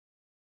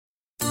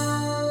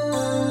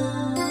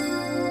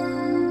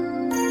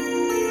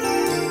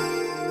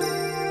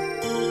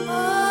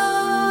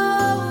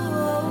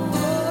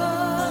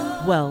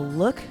Well,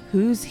 look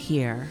who's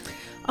here.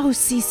 Oh,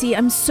 Cece,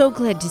 I'm so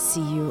glad to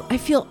see you. I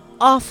feel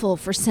awful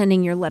for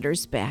sending your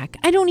letters back.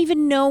 I don't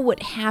even know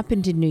what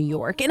happened in New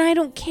York, and I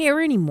don't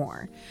care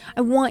anymore.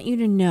 I want you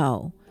to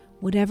know,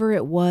 whatever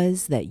it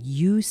was that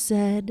you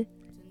said,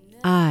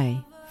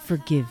 I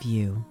forgive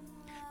you.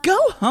 Go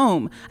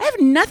home. I have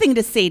nothing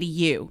to say to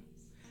you.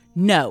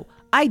 No,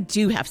 I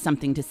do have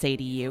something to say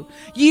to you.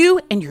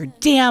 You and your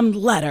damn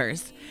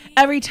letters.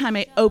 Every time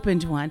I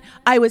opened one,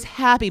 I was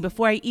happy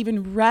before I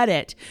even read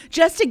it.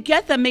 Just to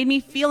get them made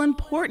me feel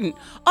important.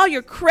 All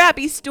your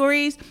crappy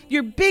stories,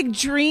 your big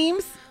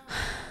dreams.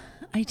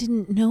 I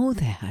didn't know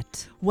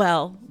that.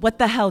 Well, what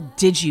the hell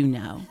did you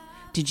know?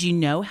 Did you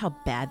know how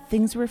bad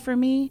things were for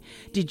me?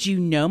 Did you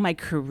know my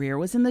career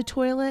was in the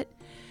toilet?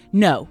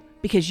 No,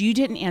 because you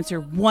didn't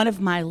answer one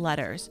of my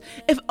letters.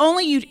 If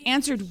only you'd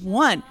answered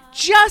one,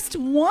 just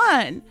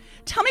one.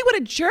 Tell me what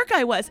a jerk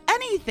I was,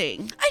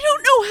 anything. I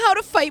don't know how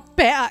to fight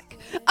back.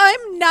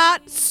 I'm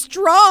not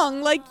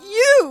strong like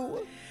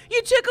you.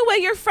 You took away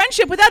your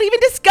friendship without even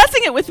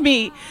discussing it with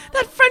me.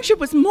 That friendship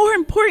was more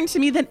important to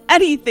me than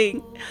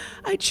anything.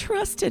 I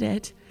trusted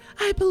it.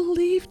 I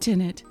believed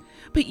in it.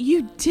 But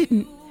you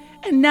didn't.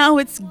 And now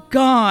it's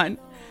gone.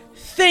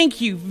 Thank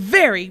you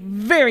very,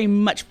 very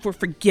much for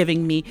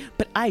forgiving me,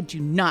 but I do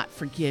not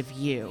forgive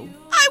you.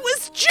 I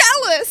was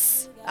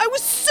jealous. I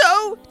was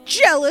so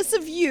jealous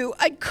of you.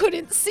 I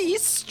couldn't see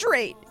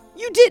straight.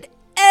 You did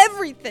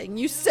everything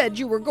you said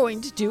you were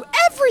going to do.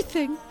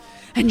 Everything.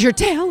 And your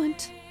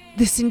talent.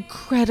 This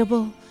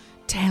incredible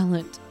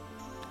talent.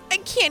 I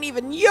can't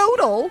even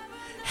yodel.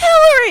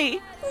 Hillary,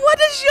 what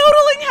does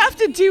yodeling have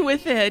to do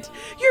with it?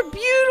 You're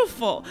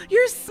beautiful.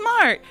 You're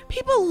smart.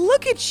 People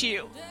look at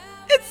you.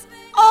 It's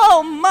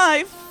all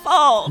my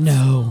fault.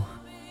 No,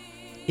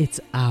 it's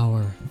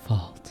our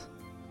fault.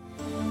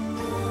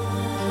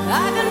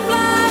 I can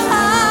fly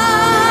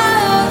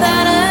higher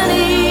than an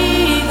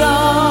eagle.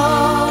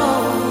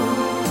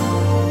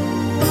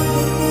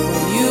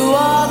 You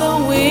are the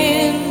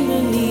wind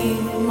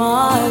beneath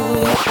my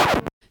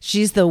wings.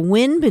 She's the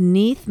wind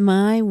beneath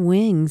my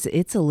wings.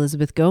 It's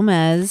Elizabeth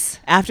Gomez.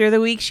 After the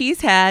week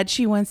she's had,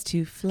 she wants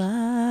to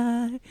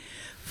fly,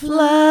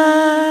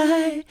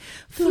 fly,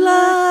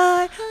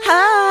 fly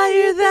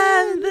higher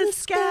than the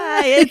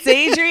sky. It's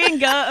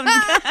Adrienne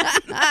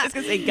I was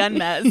going to say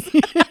Gunmez.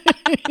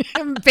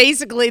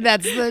 Basically,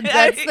 that's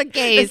the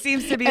case. It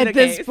seems to be at the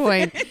this case.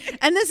 point.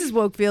 And this is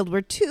Wokefield,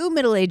 where two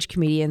middle-aged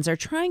comedians are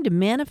trying to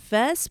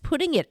manifest,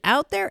 putting it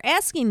out there,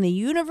 asking the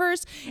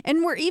universe,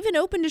 and we're even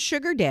open to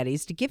sugar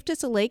daddies to gift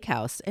us a lake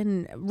house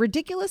and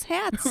ridiculous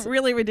hats.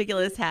 Really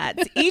ridiculous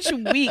hats. Each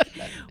week,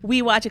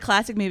 we watch a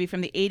classic movie from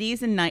the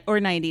 80s and or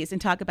 90s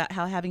and talk about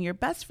how having your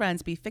best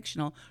friends be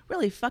fictional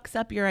really fucks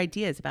up your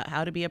ideas about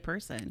how to be a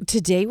person.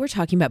 Today, we're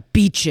talking about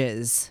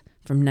Beaches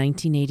from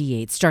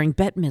 1988, starring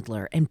Bette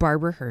Midler and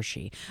Barbara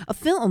Hershey, a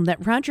film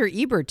that Roger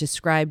Ebert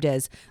described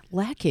as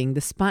lacking the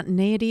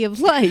spontaneity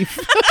of life.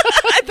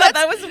 I thought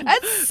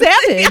that's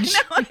savage.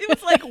 It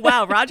was like,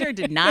 wow, Roger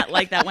did not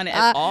like that one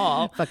at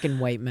all. Fucking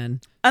white men.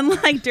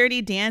 Unlike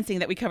Dirty Dancing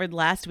that we covered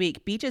last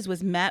week, Beaches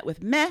was met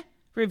with meh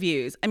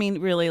reviews. I mean,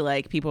 really,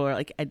 like, people were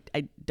like,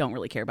 I don't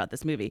really care about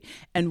this movie.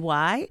 And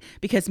why?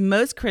 Because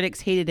most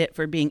critics hated it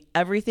for being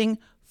everything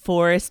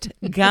Forrest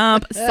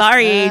Gump.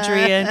 Sorry,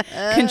 Adrienne.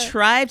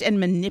 Contrived and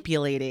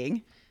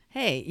manipulating.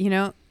 Hey,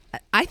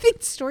 I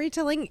think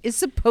storytelling is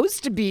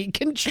supposed to be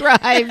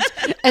contrived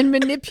and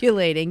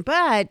manipulating,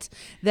 but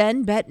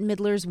then Bette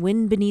Midler's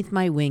Wind Beneath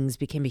My Wings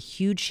became a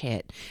huge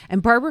hit,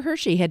 and Barbara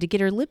Hershey had to get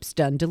her lips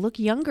done to look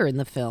younger in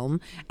the film,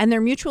 and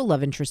their mutual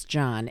love interest,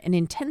 John, an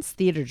intense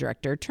theater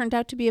director, turned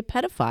out to be a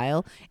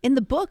pedophile in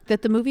the book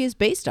that the movie is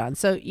based on.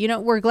 So,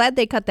 we're glad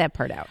they cut that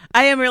part out.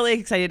 I am really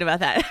excited about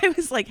that. I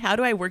was like, how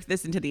do I work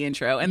this into the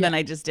intro? And then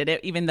I just did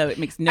it, even though it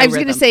makes no rhythm. I was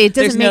going to say, it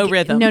doesn't There's make no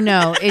rhythm.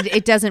 No,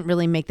 it doesn't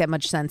really make that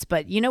much sense,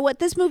 but you know what?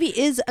 This movie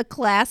is a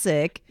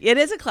classic. It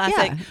is a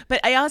classic. Yeah.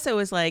 But I also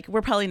was like,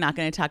 we're probably not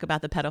going to talk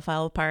about the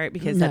pedophile part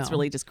because that's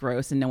really just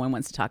gross and no one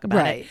wants to talk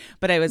about it.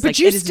 But I was like,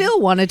 you still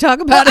want to talk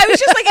about it. I was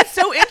just like, it's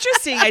so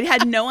interesting. I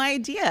had no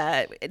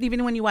idea.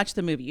 Even when you watch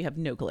the movie, you have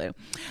no clue.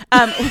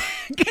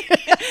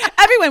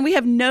 Everyone, we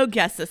have no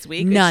guests this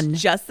week. None.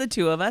 It's just the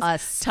two of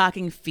Us.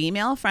 talking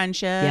female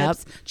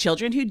friendships,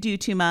 children who do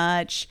too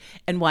much,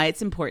 and why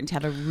it's important to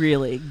have a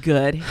really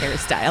good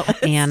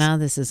hairstylist. Anna,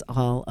 this is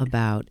all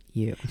about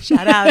you.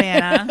 Shout out,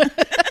 Anna.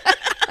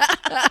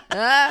 All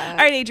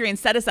right, Adrienne,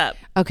 set us up.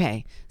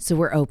 Okay, so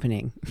we're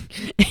opening.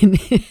 And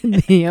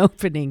the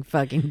opening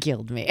fucking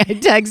killed me. I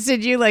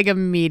texted you like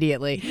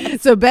immediately.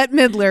 So Bette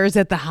Midler is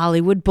at the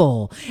Hollywood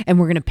Bowl, and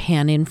we're going to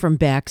pan in from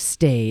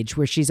backstage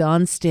where she's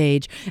on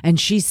stage and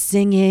she's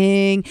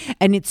singing,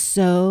 and it's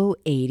so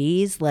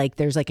 80s. Like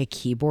there's like a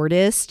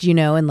keyboardist,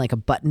 in like a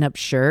button-up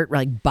shirt,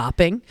 like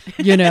bopping,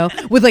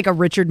 with like a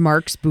Richard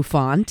Marx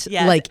bouffant.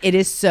 Yes. Like it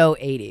is so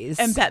 80s.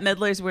 And Bette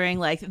Midler's wearing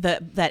like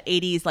that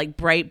 80s like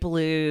bright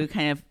blue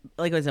kind of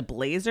like it was a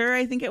blazer,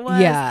 I think it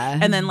was. Yeah.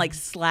 And then like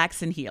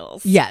slacks and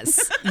heels.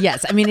 Yes.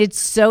 Yes. I mean, it's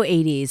so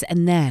 80s.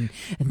 And then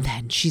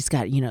she's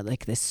got,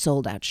 like this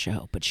sold out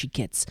show, but she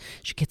gets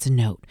a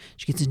note.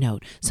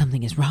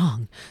 Something is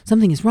wrong.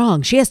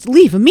 She has to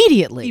leave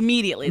immediately.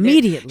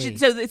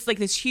 So it's like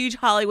this huge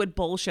Hollywood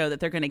Bowl show that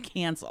they're going to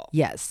cancel.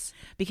 Yes.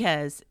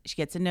 Because she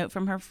gets a note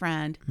from her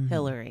friend,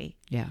 Hillary.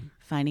 Yeah.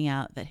 Finding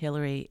out that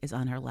Hillary is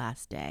on her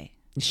last day.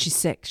 She's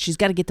sick. She's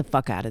got to get the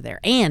fuck out of there.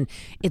 And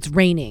it's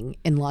raining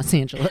in Los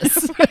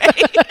Angeles.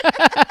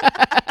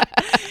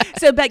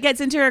 So Bette gets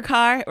into her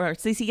car, or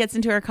Cece gets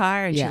into her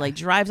car, and she like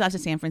drives off to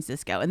San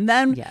Francisco. And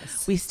then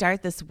we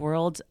start this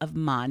world of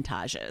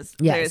montages.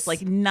 Yes. There's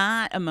like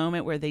not a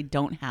moment where they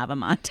don't have a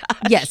montage.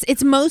 Yes,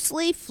 it's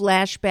mostly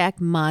flashback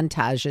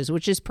montages,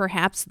 which is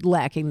perhaps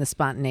lacking the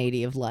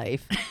spontaneity of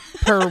life,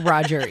 per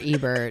Roger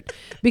Ebert,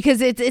 because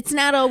it's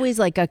not always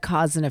like a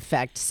cause and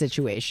effect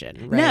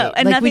situation, right? No,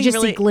 and like we just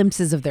really see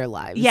glimpses of their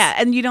lives. Yeah,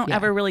 and you don't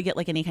ever really get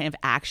like any kind of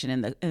action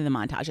in the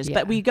montages. Yeah.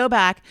 But we go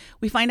back,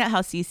 we find out how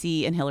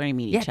Cece and Hillary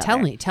meet each other.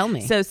 Tell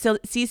me. So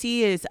Cece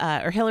is,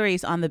 or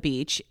Hillary's on the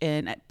beach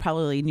in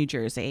probably New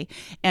Jersey,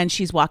 and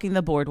she's walking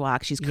the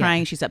boardwalk. She's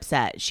crying. She's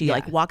upset. She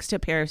like walks to a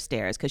pair of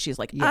stairs because she's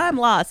like, I'm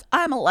lost.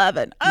 I'm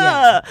 11.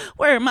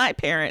 Where are my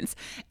parents?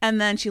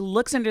 And then she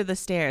looks under the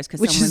stairs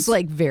which is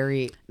like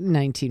very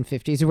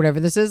 1950s or whatever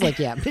this is. Like,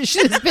 this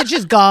bitch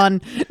is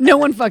gone. No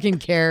one fucking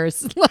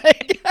cares.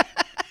 Like.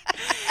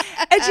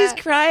 And she's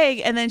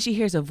crying, and then she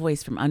hears a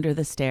voice from under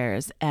the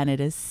stairs, and it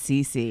is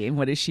Cece. And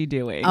what is she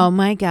doing? Oh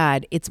my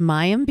God. It's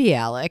Mayim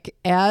Bialik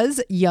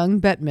as young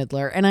Bette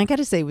Midler. And I got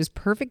to say, it was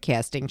perfect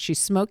casting. She's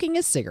smoking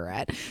a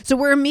cigarette. So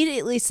we're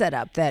immediately set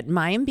up that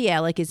Mayim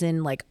Bialik is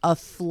in like a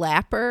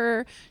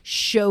flapper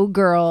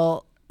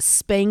showgirl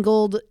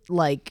spangled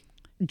like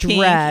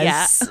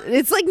dress.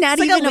 It's like not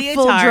even a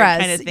full dress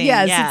kind of thing.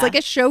 Yes, it's like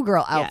a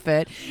showgirl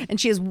outfit, and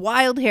she has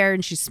wild hair,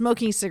 and she's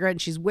smoking a cigarette,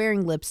 and she's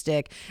wearing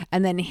lipstick,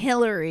 and then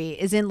Hillary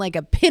is in like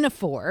a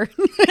pinafore.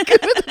 What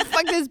the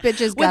fuck this bitch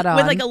has got on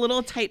with like a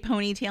little tight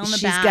ponytail in the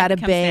back. She's got a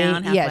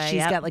bang.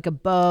 She's got like a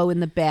bow in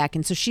the back,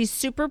 and so she's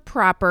super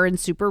proper and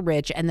super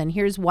rich. And then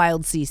here's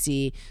wild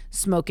Cece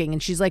smoking,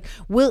 and she's like,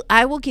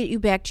 I will get you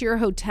back to your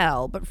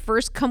hotel, but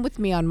first come with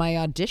me on my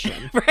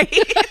audition." Right.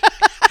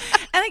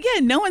 And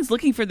again, no one's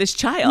looking for this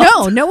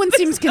child. No one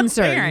seems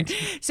concerned.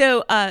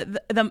 So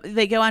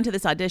they go on to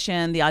this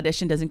audition. The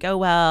audition doesn't go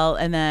well.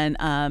 And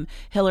then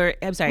Hillary,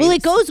 I'm sorry. Well,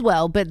 it goes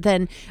well, but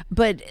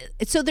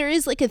so there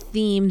is like a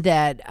theme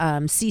that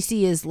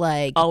Cece is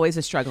like. Always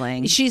a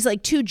struggling. She's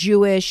like too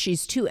Jewish.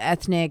 She's too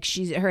ethnic.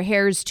 Her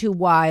hair is too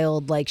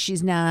wild. Like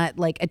she's not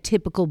like a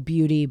typical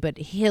beauty, but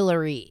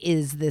Hillary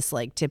is this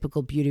like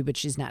typical beauty, but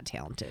she's not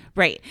talented.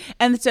 Right.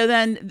 And so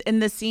then in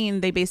the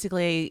scene, they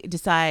basically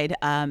decide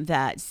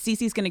that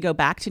Cece's going to go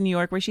back to New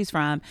York where she's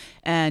from,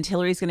 and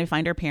Hillary's going to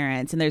find her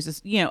parents. And there's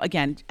this,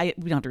 again, we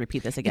don't have to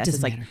repeat this, I guess.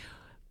 It's like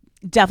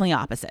definitely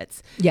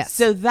opposites. Yes.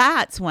 So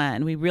that's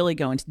when we really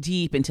go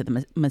deep into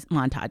the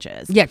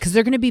montages. Yeah, because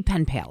they're going to be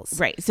pen pals.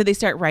 Right. So they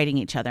start writing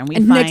each other.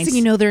 And next thing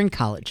you know, they're in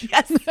college.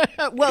 Yes.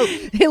 Well,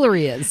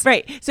 Hillary is.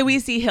 Right. So we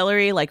see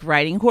Hillary like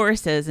riding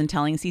horses and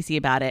telling Cece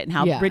about it and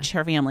how rich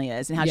her family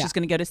is and how she's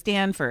going to go to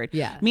Stanford.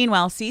 Yeah.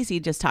 Meanwhile,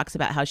 Cece just talks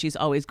about how she's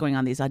always going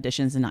on these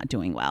auditions and not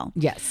doing well.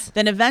 Yes.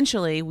 Then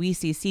eventually we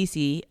see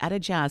Cece at a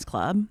jazz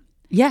club.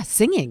 Yeah,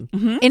 singing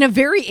in a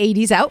very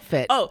 80s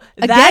outfit. Oh,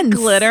 that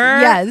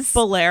glitter yes.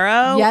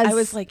 bolero. Yes. I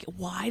was like,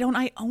 why don't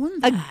I own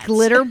that? A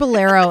glitter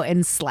bolero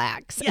and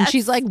slacks. Yes. And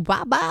she's like,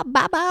 ba ba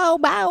ba ba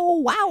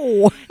bow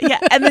wow. Yeah,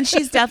 and then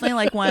she's definitely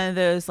like one of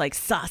those like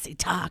saucy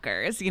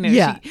talkers.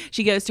 Yeah.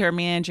 She goes to her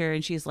manager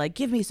and she's like,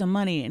 give me some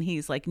money. And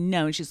he's like,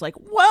 no. And she's like,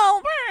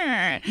 well,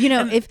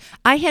 if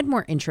I had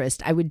more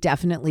interest, I would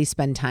definitely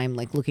spend time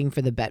like looking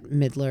for the Bette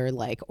Midler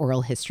like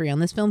oral history on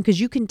this film, because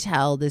you can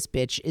tell this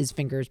bitch's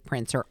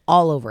fingerprints are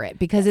all over it,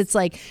 because it's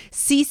like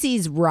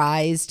Cece's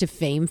rise to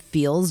fame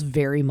feels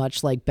very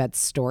much like Bette's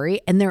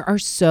story, and there are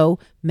so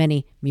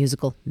many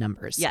musical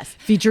numbers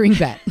featuring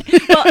Bette.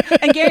 Well,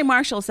 and Gary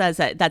Marshall says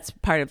that that's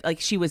part of like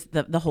she was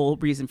the whole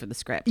reason for the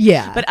script.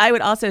 Yeah. But I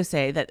would also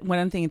say that one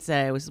of the things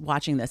that I was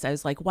watching this, I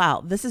was like,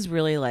 wow, this is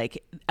really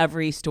like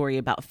every story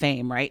about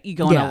fame, right? You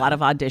go on a lot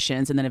of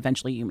auditions and then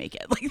eventually you make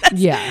it.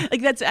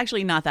 Like that's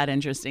actually not that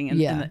interesting in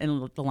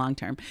the long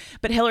term.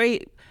 But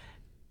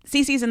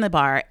Cece's in the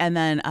bar, and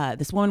then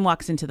this woman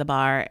walks into the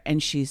bar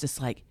and she's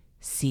just like,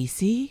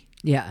 Cece?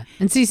 Yeah.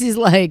 And Cece's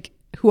like,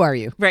 who are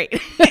you? Right.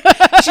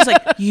 She's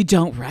like, you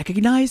don't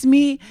recognize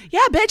me?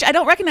 Yeah, bitch, I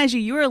don't recognize you.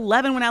 You were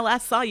 11 when I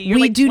last saw you. You're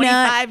we like do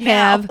 25 not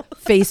now. have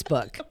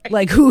Facebook. Right.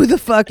 Like, who the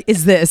fuck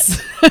is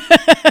this?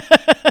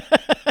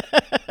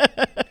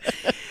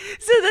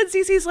 So then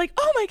Cece's like,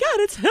 oh my God,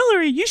 it's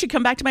Hillary. You should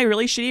come back to my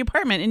really shitty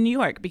apartment in New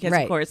York. Because,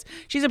 of course,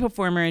 she's a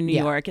performer in New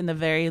York. And the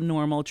very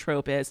normal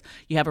trope is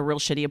you have a real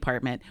shitty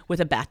apartment with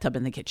a bathtub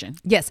in the kitchen.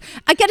 Yes.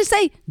 I got to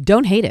say,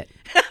 don't hate it.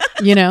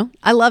 You know,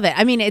 I love it.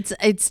 I mean,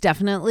 it's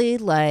definitely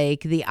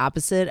like the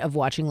opposite of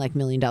watching like $1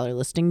 Million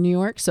Listing New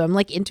York. So I'm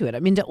like into it.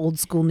 I'm into old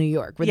school New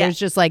York where there's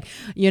just like,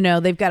 you know,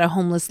 they've got a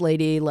homeless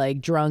lady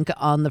like drunk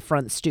on the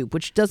front stoop,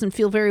 which doesn't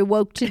feel very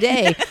woke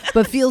today,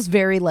 but feels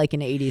very like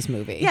an 80s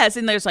movie. Yes,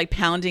 and there's like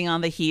pounding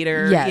on the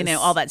heater, you know,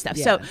 all that stuff.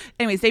 Yeah. So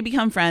anyways, they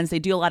become friends. They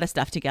do a lot of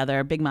stuff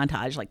together. Big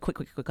montage, like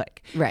quick.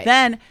 Right.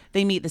 Then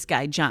they meet this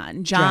guy,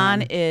 John.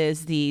 John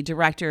is the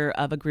director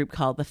of a group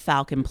called the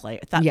Falcon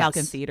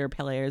Falcon Theater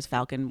Players,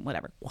 Falcon,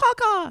 whatever.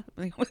 Waka!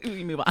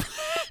 We move on.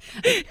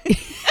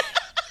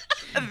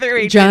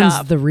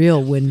 John's the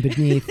real wind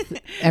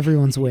beneath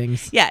everyone's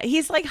wings. Yeah,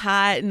 he's like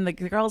hot, and the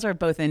girls are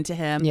both into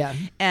him. Yeah.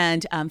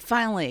 And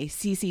finally,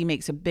 Cece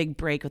makes a big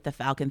break with the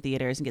Falcon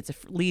Theaters and gets a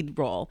lead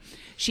role.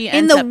 She In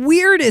ends the up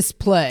weirdest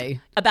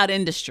play. about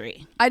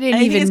industry. I didn't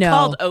think even it's know.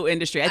 called Oh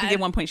Industry. I think at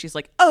one point she's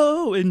like,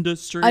 Oh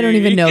Industry. I don't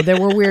even know. There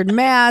were weird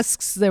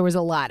masks. There was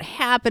a lot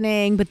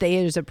happening, but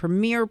there's a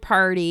premiere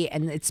party,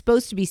 and it's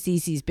supposed to be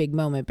Cece's big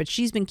moment, but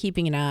she's been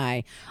keeping an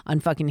eye on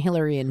fucking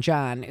Hillary and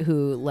John,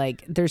 who,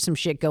 like, there's some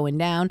shit going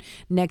down.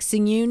 Next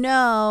thing you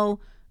know,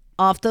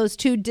 off those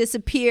two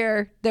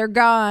disappear. They're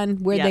gone.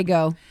 Where'd they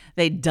go?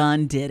 They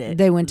done did it.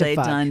 They went to they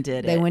fuck. done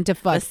did They it. went to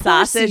fuck. The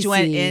Poor sausage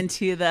went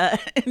Cece.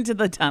 into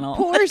the tunnel.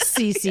 Poor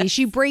Cece.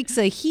 She breaks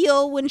a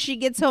heel when she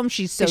gets home.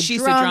 She's so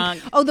She's so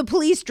drunk. drunk. Oh, the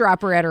police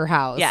drop her at her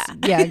house. Yeah.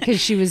 Yeah, because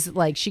she was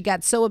like, she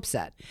got so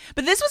upset.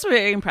 But this was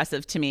very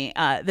impressive to me,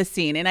 the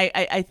scene, and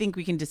I think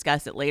we can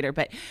discuss it later.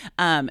 But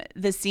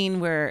the scene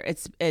where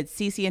it's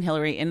Cece and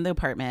Hillary in the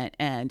apartment,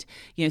 and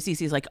you know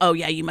Cece's like, "Oh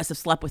yeah, you must have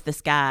slept with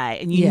this guy,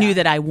 and you knew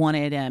that I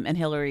wanted him." And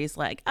Hillary's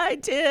like, "I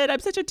did. I'm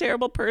such a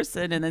terrible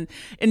person." And then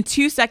in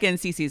 2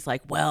 seconds, Cece's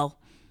like, "Well,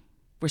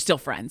 we're still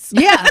friends."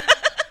 Yeah.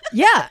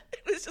 Yeah.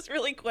 It was just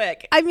really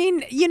quick. I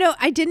mean, you know,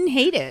 I didn't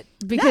hate it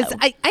because No.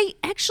 I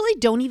actually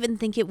don't even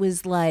think it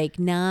was like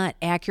not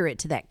accurate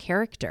to that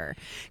character,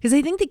 because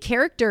I think the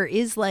character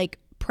is like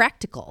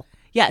practical.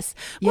 Yes.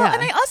 Well, Yeah.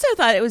 and I also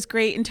thought it was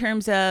great in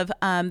terms of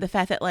the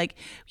fact that, like,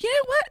 you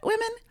know what,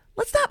 women,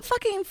 let's not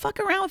fuck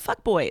around with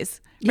fuck boys.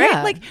 Right?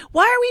 Yeah. Like,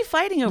 why are we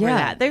fighting over Yeah.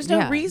 that? There's no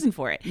Yeah. reason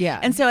for it. Yeah.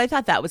 And so I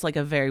thought that was like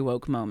a very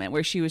woke moment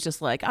where she was just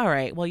like, all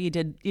right, well, you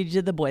did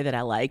the boy that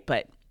I like,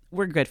 but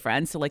we're good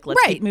friends. So like, let's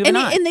keep moving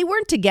on. And they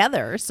weren't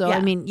together. So, Yeah.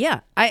 I mean,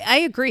 I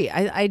agree.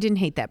 I didn't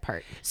hate that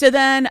part. So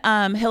then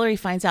Hillary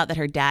finds out that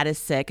her dad is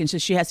sick, and so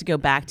she has to go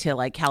back to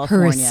like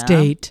California.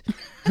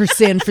 Her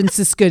San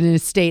Francisco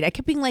estate. I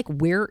kept being like,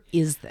 where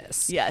is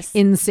this? Yes.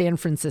 In San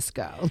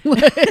Francisco.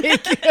 Like,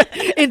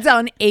 it's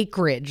on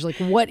acreage. Like,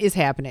 what is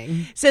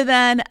happening? So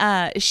then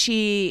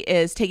she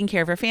is taking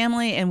care of her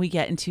family, and we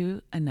get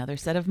into another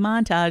set of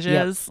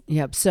montages.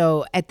 Yep.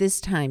 So at this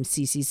time,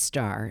 Cece's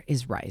star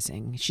is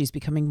rising. She's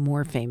becoming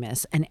more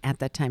famous. And at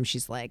that time,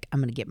 she's like, I'm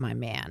going to get my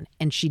man.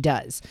 And she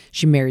does.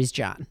 She marries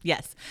John.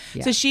 Yes.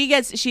 Yeah. So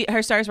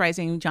her star's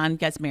rising. John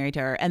gets married to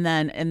her, and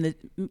then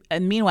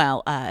and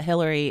meanwhile,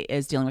 Hillary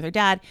is dealing with her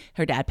dad.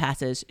 Her dad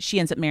passes. She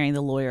ends up marrying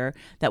the lawyer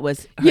that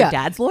was her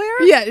dad's lawyer.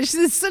 Yeah, it's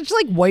such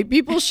like white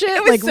people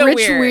shit, was like so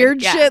rich weird.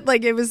 Yeah. shit.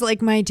 Like it was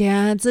like my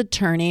dad's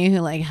attorney who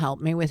like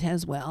helped me with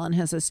his will and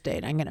his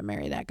estate. I'm gonna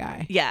marry that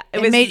guy. Yeah,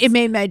 it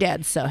made my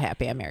dad so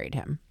happy. I married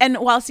him. And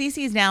while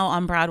Cece is now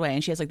on Broadway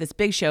and she has like this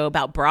big show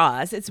about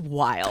bras, it's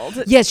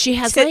wild. Yes, she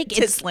has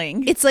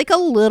Titsling. It's like a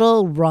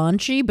little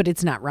raunchy, but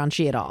it's not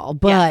raunchy at all.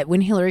 But when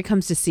Hillary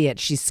comes to see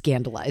it, she's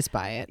scandalized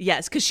by it.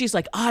 Yes, because she's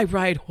like, I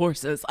ride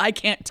horses. I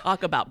can't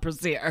talk about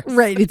brassiere.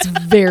 Right. It's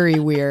very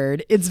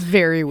weird. It's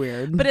very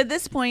weird. But at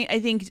this point, I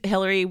think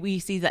we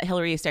see that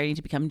Hillary is starting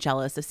to become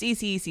jealous of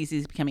Cece.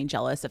 Cece's becoming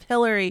jealous of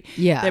Hillary.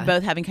 Yeah. They're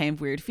both having kind of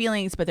weird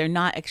feelings, but they're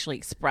not actually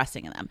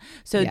expressing them.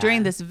 So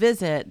during this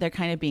visit, they're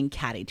kind of being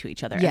catty to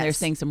each other. And they're Yes.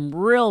 saying some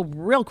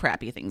real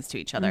crappy things to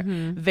each other,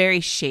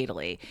 very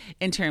shadily,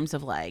 in terms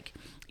of like,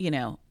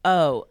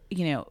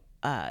 Cece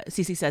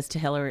says to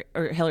Hillary,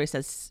 or Hillary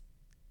says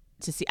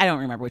to see, I don't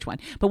remember which one,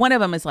 but one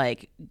of them is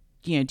like,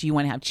 do you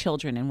want to have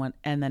children?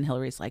 And then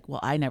Hillary's like, well,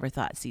 I never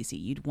thought, Cece,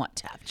 you'd want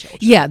to have children.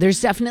 Yeah, there's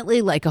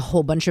definitely like a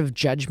whole bunch of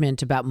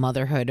judgment about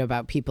motherhood,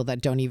 about people that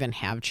don't even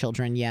have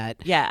children yet.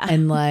 Yeah.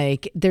 And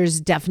like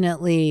there's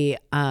definitely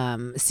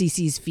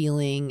Cece's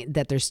feeling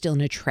that there's still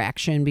an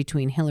attraction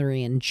between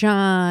Hillary and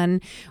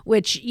John,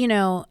 which,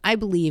 I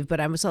believe,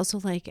 but I was also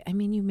like, I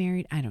mean, you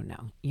married, I don't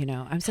know,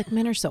 I was like,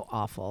 men are so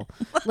awful.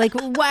 Like,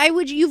 why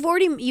would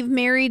you've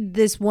married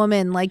this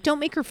woman, like, don't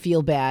make her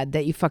feel bad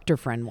that you fucked her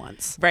friend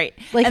once. Right.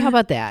 Like, And how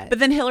about that? But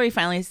then Hillary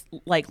finally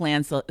like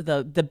lands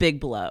the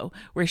big blow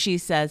where she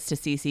says to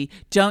Cece,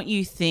 "Don't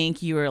you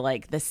think you were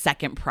like the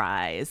second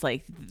prize?"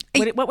 Like,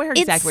 what were her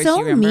exact words? So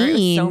Do you remember? It was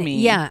mean. so mean.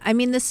 Yeah, I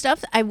mean the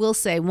stuff I will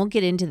say. Won't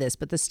get into this,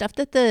 but the stuff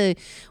that the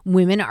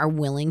women are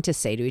willing to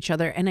say to each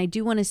other, and I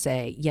do want to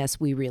say, yes,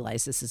 we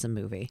realize this is a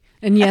movie,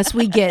 and yes,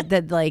 we get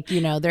that. Like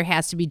there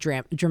has to be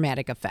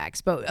dramatic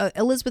effects. But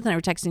Elizabeth and I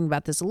were texting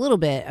about this a little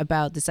bit,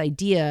 about this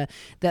idea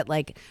that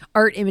like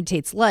art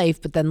imitates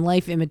life, but then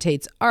life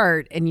imitates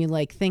art, and you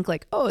like think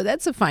like, oh,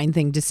 that's a fine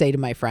thing to say to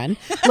my friend.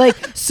 Like,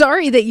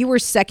 sorry that you were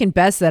second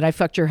best, that I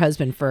fucked your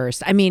husband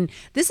first. I mean,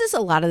 this is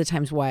a lot of the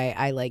times why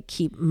I like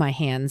keep my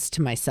hands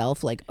to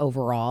myself, like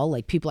overall,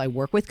 like people I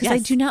work with, because I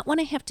Yes. do not want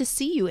to have to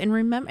see you and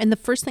remember. And the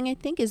first thing I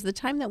think is the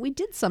time that we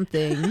did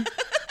something.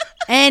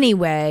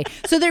 Anyway,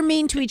 so they're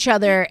mean to each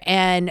other,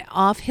 and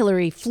off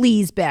Hillary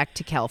flees back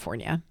to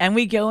California. And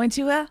we go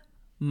into a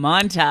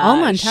montage. All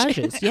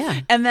montages,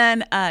 yeah. And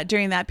then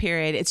during that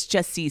period, it's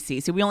just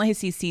Cece. So we only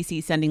see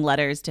Cece sending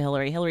letters to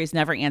Hillary. Hillary's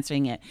never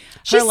answering it.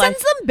 She Her life- sends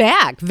them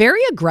back. Very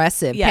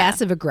aggressive, Yeah.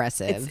 passive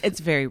aggressive. It's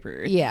very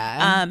rude.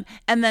 Yeah.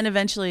 And then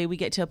eventually we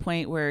get to a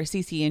point where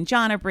Cece and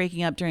John are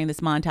breaking up during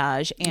this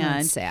montage, and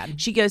that's sad.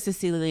 she goes to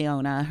see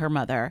Leona, her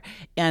mother,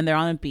 and they're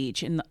on a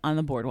beach on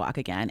the boardwalk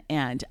again,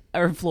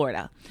 or in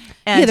Florida.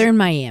 And Yeah, they're in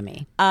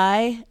Miami.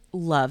 I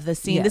love the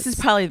scene. This Yes. is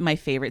probably my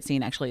favorite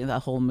scene actually in the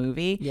whole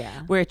movie. Yeah.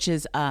 Which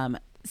is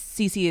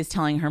Cece is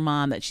telling her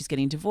mom that she's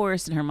getting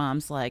divorced, and her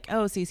mom's like,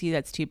 "Oh, Cece,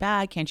 that's too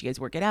bad. Can't you guys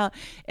work it out?"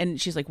 And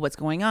she's like, "What's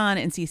going on?"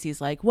 And Cece's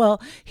like, "Well,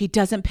 he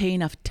doesn't pay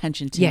enough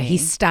attention to Yeah, me." he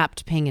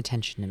stopped paying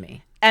attention to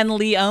me. And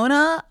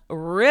Leona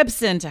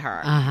rips into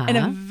her Uh-huh. in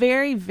a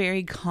very,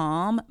 very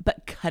calm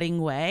but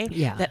cutting way.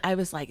 Yeah. That I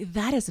was like,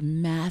 that is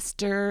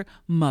master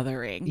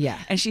mothering. Yeah.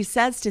 And she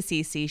says to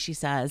Cece, she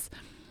says,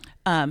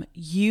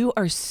 you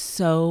are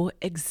so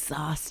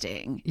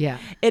exhausting. Yeah.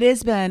 It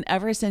has been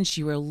ever since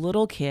you were a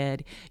little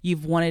kid,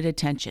 you've wanted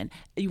attention.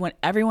 You want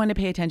everyone to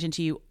pay attention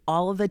to you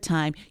all of the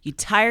time. You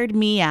tired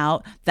me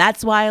out.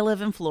 That's why I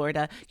live in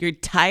Florida. You're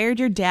tired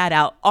your dad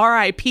out.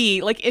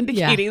 R.I.P. Like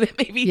indicating that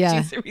maybe Yeah.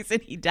 she's the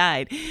reason he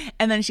died.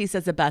 And then she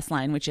says the best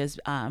line, which is,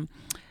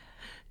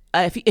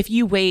 if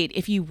you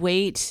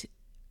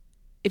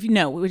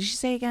no, what did she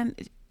say again?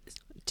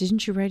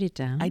 Didn't you write it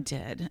down? I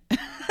did.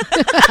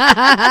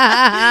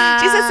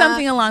 She says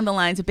something along the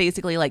lines of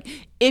basically like,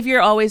 if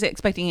you're always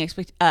expecting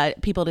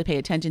people to pay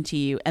attention to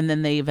you and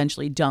then they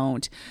eventually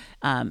don't,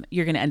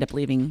 you're going to end up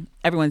leaving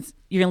you're going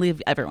to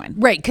leave everyone.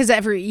 Right,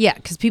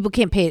 because people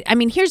can't pay it. I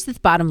mean, here's the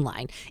bottom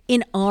line.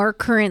 In our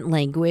current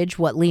language,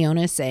 what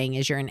Leona is saying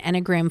is you're an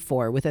Enneagram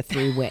 4 with a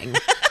 3 wing.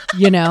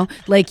 You know,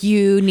 like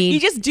you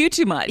just do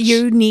too much.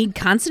 You need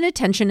constant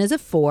attention as a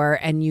 4,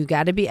 and you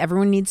got to be,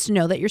 everyone needs to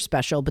know that you're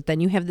special, but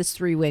then you have this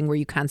 3 wing where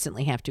you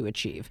constantly have to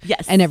achieve.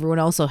 Yes. And everyone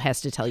also has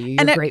to tell you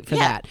you're great for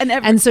that.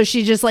 And so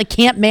she just like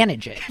can't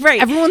manage it.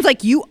 Right. Everyone's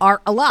like, you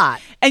are a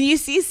lot. And you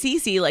see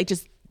Cece like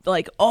just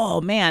like,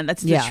 oh man,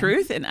 that's the Yeah.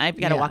 truth, and I've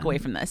got to Yeah. walk away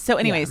from this. So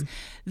anyways,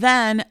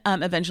 then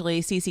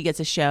eventually Cece gets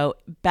a show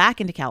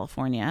back into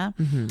California,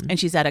 and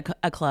she's at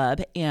a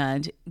club,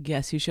 and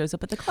guess who shows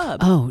up at the club?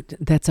 Oh,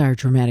 that's our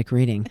dramatic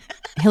reading.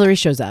 Hillary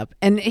shows up.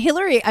 And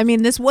Hillary, I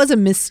mean, this was a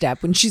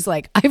misstep when she's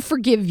like, I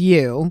forgive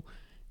you.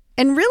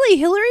 And really,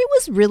 Hillary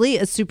was really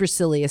a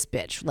supercilious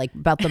bitch, like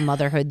about the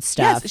motherhood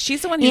stuff. Yes,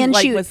 she's the one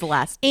who was the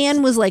last.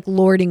 And was like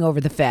lording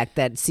over the fact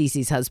that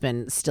Cece's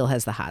husband still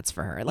has the hots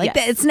for her. Like,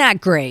 Yes. it's not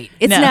great.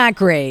 It's No. not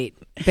great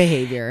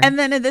behavior. And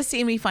then in this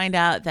scene, we find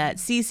out that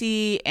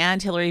Cece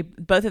and Hillary,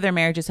 both of their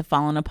marriages have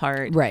fallen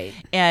apart. Right.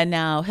 And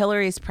now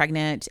Hillary is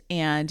pregnant,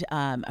 and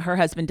her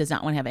husband does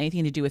not want to have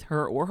anything to do with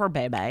her or her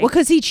baby. Well,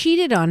 because he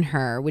cheated on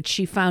her, which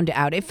she found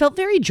out. It felt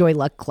very Joy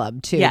Luck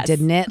Club, too, Yes.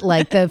 didn't it?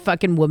 Like the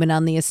fucking woman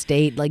on the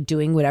estate, like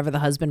doing whatever the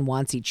husband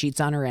wants. He cheats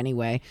on her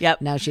anyway.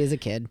 Yep. Now she has a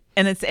kid.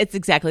 And it's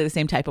exactly the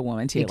same type of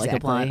woman too, like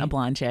Exactly. a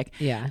blonde chick.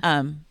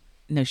 Yeah.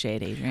 No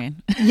shade,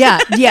 Adrian. Yeah.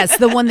 Yes.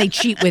 The one they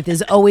cheat with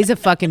is always a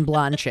fucking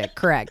blonde chick.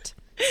 Correct.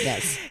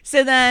 Yes.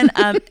 So then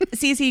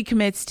Cece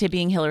commits to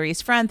being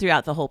Hillary's friend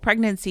throughout the whole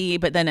pregnancy,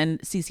 but then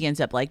Cece ends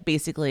up like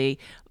basically,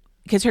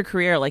 because her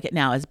career like it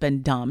now has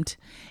been dumped,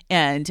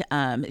 and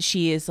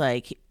she is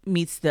like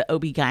meets the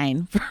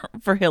OB-GYN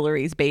for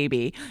Hillary's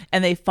baby,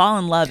 and they fall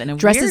in love in a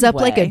Dresses weird up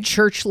way. like a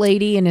church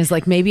lady and is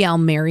like, maybe I'll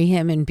marry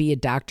him and be a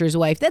doctor's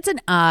wife. That's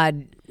an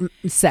odd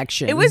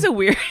section. It was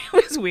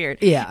weird.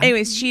 Yeah.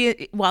 Anyways,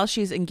 while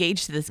she's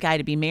engaged to this guy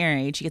to be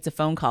married, she gets a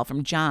phone call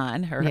from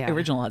John, her Yeah.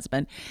 original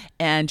husband,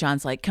 and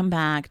John's like, "Come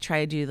back, try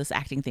to do this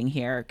acting thing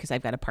here because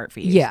I've got a part for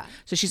you." Yeah.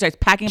 So she starts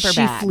packing up her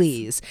She bags.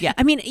 flees. Yeah.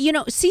 I mean, you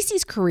know,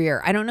 Cece's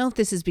career, I don't know if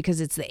this is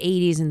because it's the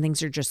 80s and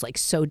things are just like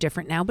so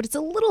different now, but it's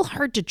a little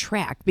hard to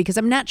track because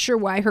I'm not sure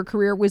why her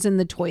career was in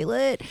the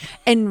toilet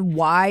and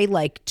why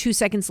like 2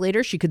 seconds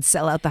later she could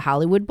sell out the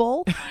Hollywood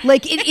Bowl.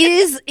 Like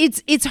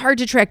it's hard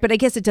to track, but I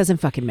guess it doesn't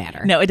fucking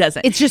matter. No, it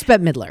doesn't. It's just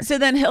Bette Midler. So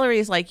then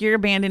Hillary's like, "You're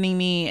abandoning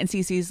me," and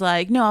Cece's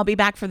like, "No, I'll be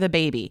back for the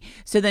baby."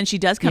 So then she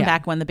does come Yeah.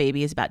 back when the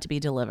baby is about to be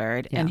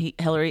delivered, and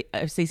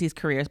Cece's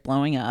career is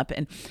blowing up,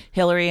 and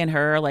Hillary and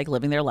her are like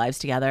living their lives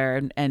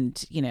together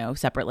and you know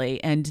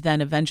separately, and then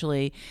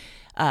eventually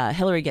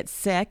Hillary gets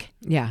sick.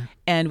 Yeah.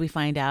 And we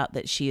find out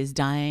that she is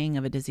dying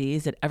of a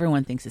disease that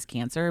everyone thinks is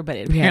cancer, but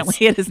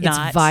apparently it is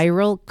not. It's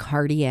viral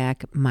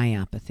cardiac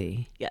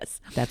myopathy. Yes.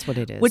 That's what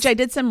it is. Which I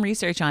did some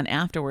research on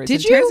afterwards.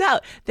 Did It you? turns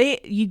out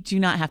you do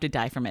not have to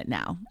die from it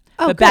now.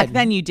 Oh, but back good.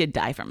 then you did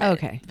die from it.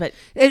 Okay. But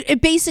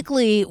It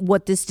basically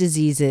what this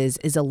disease is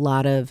a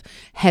lot of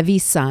heavy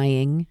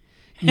sighing,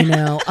 You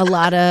know, a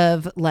lot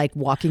of like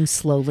walking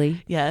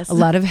slowly. Yes. A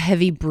lot of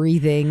heavy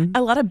breathing.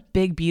 A lot of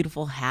big,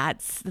 beautiful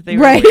hats that they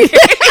were Right. wearing.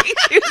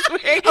 She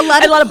was wearing A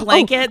lot of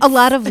blankets. A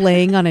lot of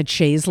laying on a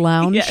chaise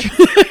lounge. Yes.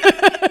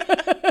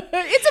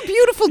 It's a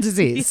beautiful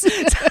disease.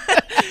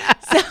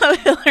 So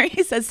Hillary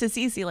says to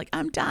Cece, like,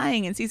 I'm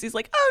dying. And Cece's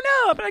like, oh,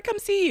 no, I'm going to come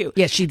see you.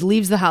 Yeah, she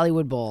leaves the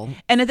Hollywood Bowl.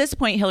 And at this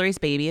point, Hillary's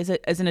baby is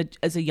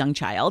a young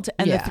child.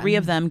 And Yeah. the three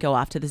of them go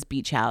off to this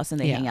beach house and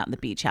they Yeah. hang out in the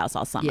beach house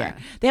all summer. Yeah.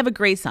 They have a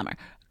great summer.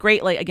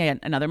 Great, like, again,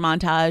 another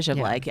montage of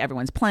Yeah. like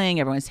everyone's playing,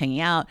 everyone's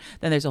hanging out.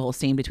 Then there's a whole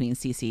scene between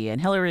Cece and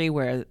Hillary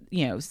where,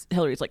 you know,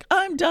 Hillary's like,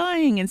 I'm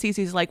dying. And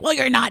Cece's like, well,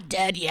 you're not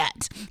dead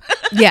yet.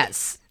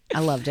 Yes. I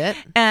loved it.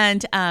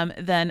 And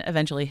then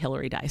eventually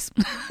Hillary dies.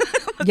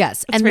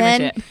 Yes. And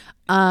pretty much then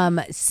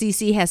it.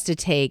 Cece has to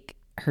take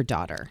her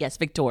daughter. Yes,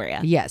 Victoria.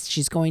 Yes,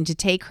 she's going to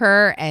take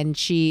her, and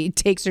she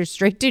takes her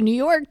straight to New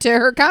York to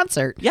her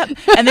concert. Yep.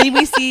 And then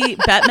we see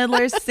Bette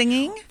Midler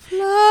singing.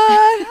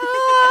 Fly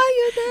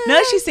higher than-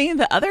 No, she's singing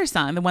the other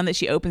song, the one that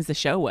she opens the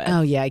show with.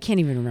 Oh yeah, I can't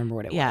even remember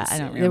what it Yeah, was. I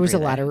don't remember. There was a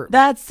either. lot of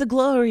That's the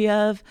glory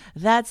of.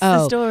 That's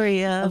the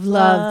story of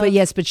love. But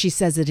yes, but she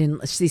says it in.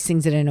 She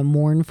sings it in a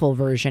mournful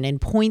version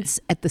and points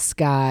at the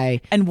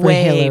sky And for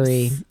waves.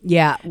 Hillary.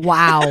 Yeah.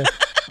 Wow.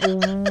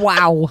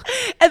 Wow.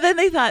 And then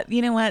they thought,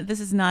 you know what?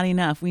 This is not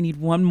enough. We need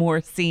one more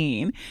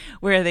scene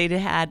where they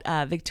had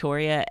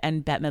Victoria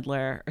and Bette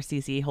Midler or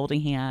Cece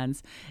holding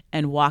hands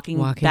and walking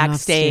Walking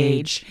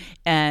backstage.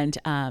 And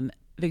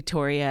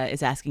Victoria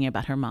is asking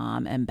about her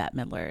mom, and Bette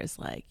Midler is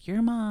like,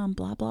 "Your mom,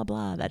 blah blah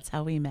blah. That's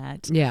how we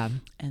met." Yeah.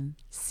 And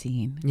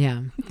scene.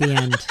 Yeah. The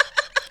end.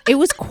 It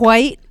was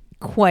quite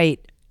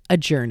a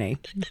journey.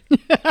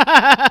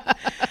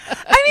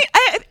 I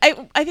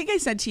mean, I think I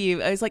said to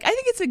you, I was like, I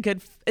think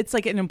it's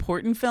like an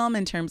important film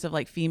in terms of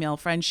like female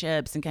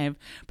friendships and kind of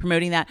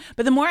promoting that.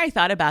 But the more I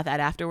thought about that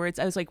afterwards,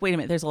 I was like, wait a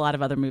minute, there's a lot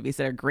of other movies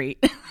that are great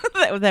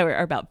that are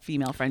about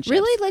female friendships.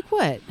 Really? Like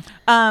what?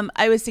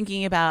 I was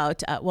thinking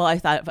about, I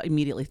thought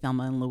immediately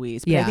Thelma and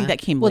Louise, but I think that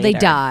came well, later. they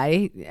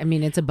die. I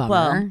mean, it's a bummer.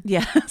 Well,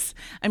 yes.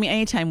 I mean,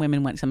 anytime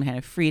women want some kind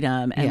of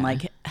freedom and Yeah.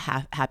 like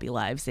happy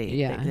lives, they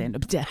end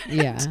up dead.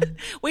 Yeah.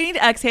 Waiting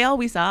to Exhale,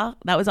 we saw.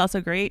 That was also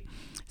great.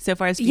 So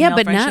far as female Yeah,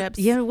 but friendships.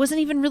 it wasn't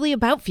even really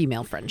about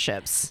female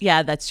friendships.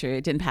 Yeah, that's true.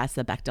 It didn't pass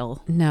the Bechdel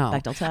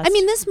test. I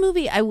mean, this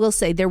movie, I will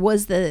say, there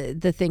was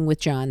the thing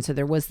with John, so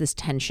there was this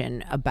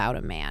tension about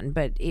a man,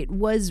 but it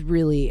was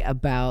really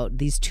about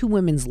these two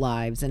women's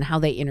lives and how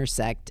they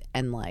intersect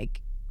and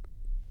like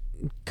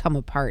come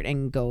apart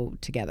and go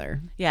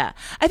together. Yeah.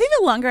 I think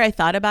the longer I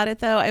thought about it,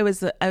 though, I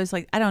was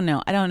like, I don't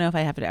know if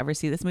I have to ever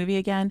see this movie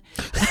again.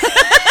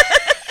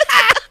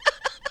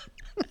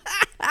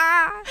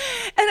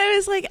 And I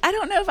was like, I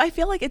don't know if I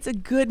feel like it's a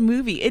good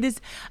movie. It is.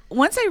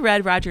 Once I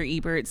read Roger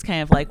Ebert's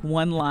kind of like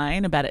one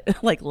line about it,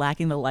 like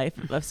lacking the life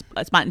of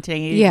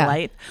spontaneity of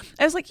life,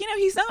 I was like,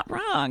 he's not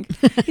wrong.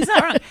 He's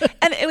not wrong.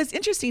 And it was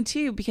interesting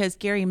too because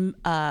Gary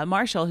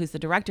Marshall, who's the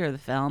director of the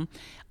film,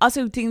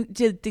 also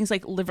did things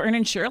like Laverne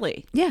and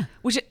Shirley. Yeah.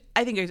 Which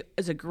I think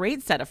is a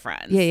great set of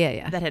friends.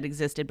 Yeah. That had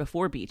existed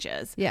before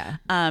Beaches. Yeah.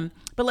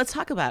 But let's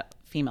talk about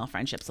female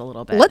friendships a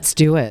little bit. Let's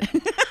do it.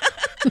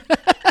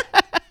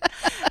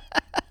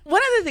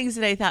 One of the things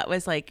that I thought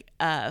was like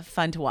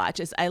fun to watch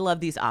is I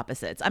love these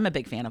opposites. I'm a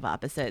big fan of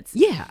opposites.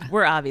 Yeah.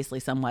 We're obviously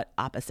somewhat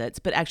opposites,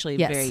 but actually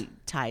Yes. very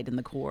tied in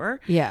the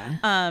core. Yeah.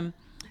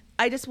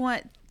 I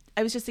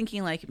was just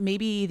thinking like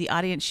maybe the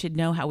audience should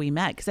know how we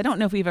met because I don't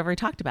know if we've ever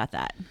talked about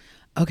that.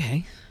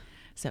 Okay.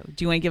 So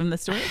do you want to give them the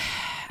story?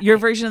 Your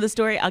version of the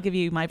story? I'll give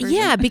you my version.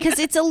 Yeah, because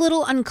it's a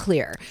little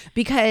unclear.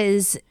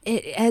 Because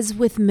as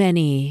with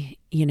many,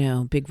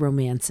 big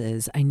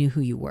romances, I knew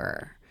who you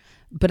were.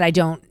 But I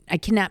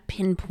cannot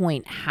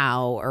pinpoint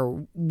how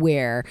or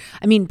where.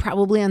 I mean,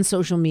 probably on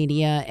social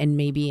media and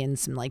maybe in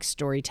some like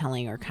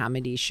storytelling or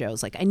comedy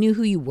shows. Like I knew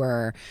who you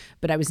were,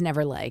 but I was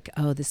never like,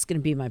 oh, this is going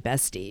to be my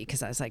bestie.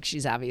 Because I was like,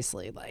 she's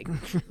obviously like,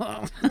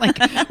 like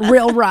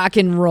real rock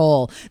and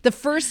roll. The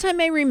first time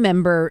I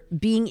remember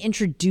being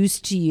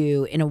introduced to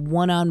you in a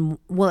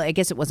well, I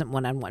guess it wasn't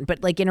one-on-one,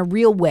 but like in a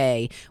real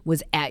way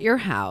was at your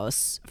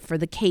house for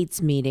the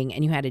Kate's meeting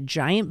and you had a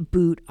giant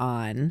boot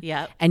on.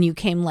 Yep. And you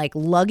came like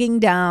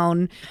lugging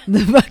down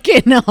the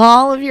fucking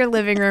hall of your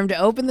living room to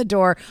open the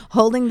door,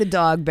 holding the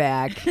dog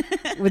back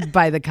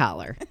by the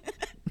collar.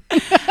 I'm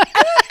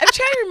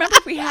trying to remember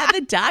if we had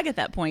the dog at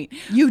that point.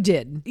 You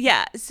did.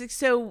 Yeah.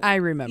 So I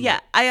remember. Yeah.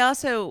 I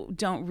also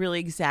don't really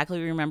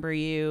exactly remember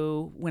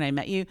you when I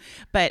met you,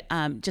 but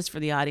just for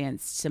the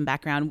audience, some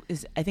background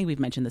is, I think we've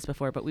mentioned this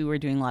before, but we were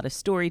doing a lot of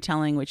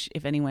storytelling, which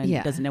if anyone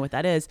doesn't know what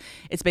that is,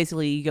 it's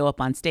basically you go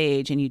up on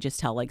stage and you just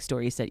tell like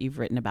stories that you've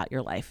written about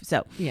your life.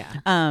 So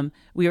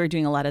we were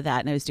doing a lot of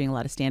that and I was doing a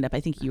lot of stand up. I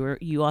think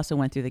you also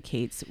went through the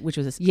Kate's, which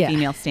was a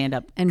female stand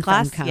up and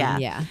class. FemCon,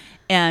 yeah.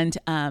 And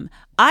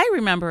I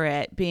remember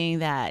it being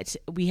that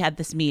we had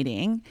this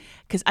meeting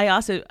because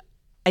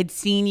I'd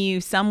seen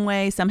you some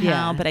way,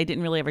 somehow, but I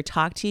didn't really ever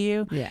talk to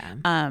you. Yeah.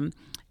 And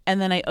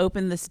then I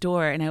opened this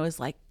door and I was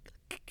like,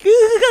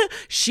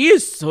 she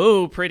is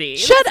so pretty.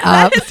 Shut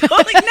up. That is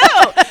totally,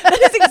 no, that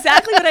is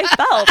exactly what I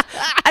felt.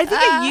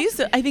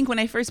 I think when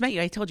I first met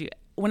you, I told you,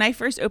 when I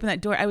first opened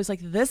that door, I was like,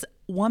 this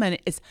woman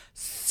is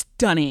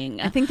stunning.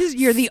 I think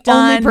you're the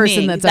only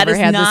person that's ever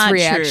had this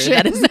reaction.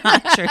 That is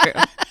not true.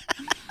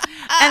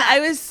 And I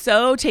was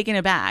so taken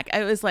aback.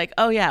 I was like,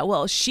 oh yeah,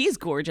 well, she's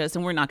gorgeous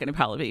and we're not going to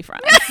probably be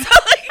friends.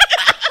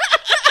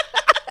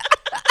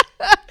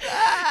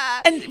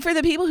 And for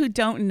the people who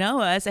don't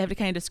know us, I have to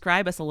kind of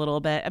describe us a little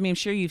bit. I mean, I'm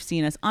sure you've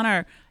seen us on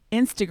our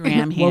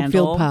Instagram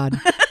handle. Wokefield Pod.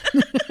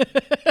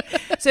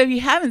 So if you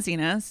haven't seen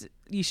us,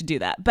 you should do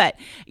that. But,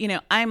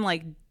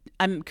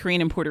 I'm Korean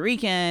and Puerto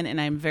Rican,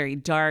 and I'm very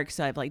dark.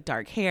 So I have like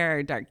dark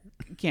hair, dark,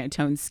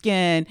 toned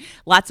skin,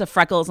 lots of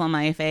freckles on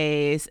my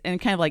face,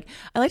 and kind of like,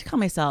 I like to call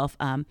myself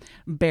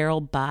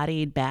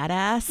barrel-bodied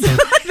badass.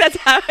 That's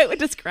how I would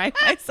describe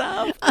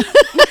myself.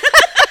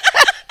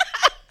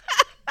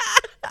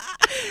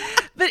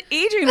 But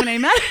Adrienne, when I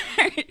met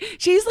her,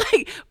 she's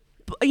like,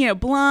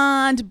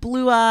 blonde,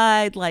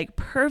 blue-eyed, like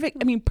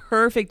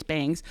perfect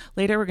bangs.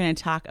 Later, we're going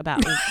to talk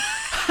about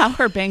how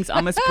her bangs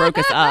almost broke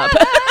us up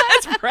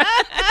as friends.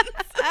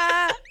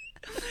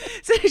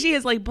 So she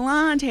has like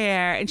blonde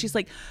hair, and she's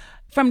like,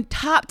 from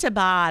top to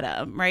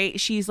bottom, right?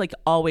 She's like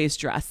always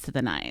dressed to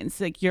the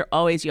nines. Like you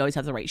always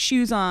have the right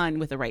shoes on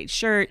with the right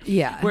shirt.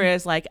 Yeah.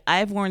 Whereas like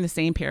I've worn the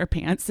same pair of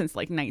pants since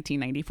like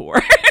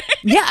 1994.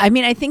 Yeah, I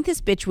mean, I think this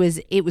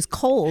bitch it was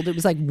cold. It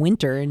was like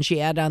winter, and she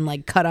had on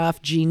like cut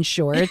off jean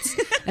shorts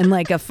and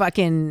like a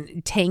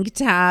fucking tank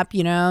top,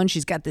 and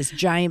she's got this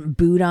giant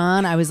boot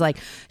on. I was like,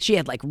 she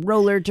had like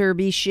roller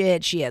derby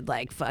shit. She had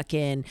like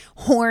fucking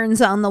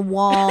horns on the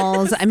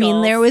walls. I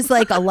mean, there was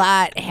like a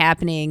lot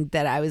happening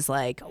that I was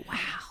like,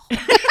 wow.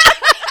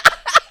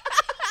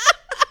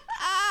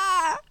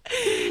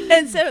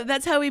 And so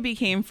that's how we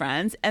became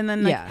friends. And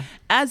then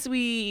as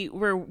we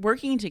were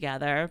working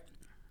together,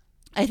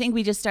 I think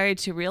we just started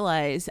to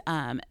realize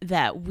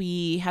that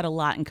we had a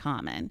lot in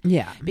common.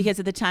 Yeah. Because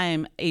at the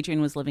time,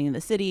 Adrienne was living in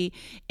the city,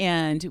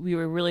 and we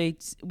really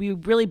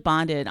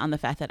bonded on the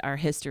fact that our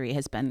history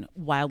has been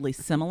wildly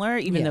similar,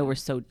 even though we're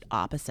so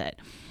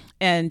opposite.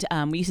 And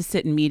we used to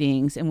sit in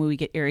meetings, and when we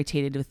get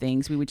irritated with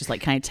things, we would just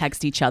like kind of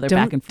text each other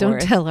back and forth.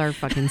 Don't tell our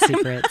fucking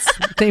secrets.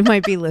 They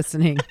might be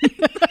listening.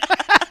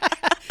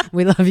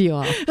 We love you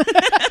all. So,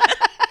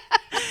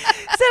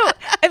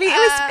 I mean,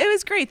 it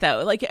was great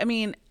though. Like, I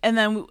mean, and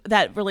then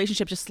that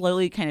relationship just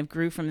slowly kind of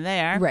grew from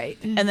there. Right.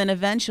 And then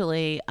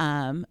eventually,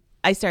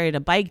 I started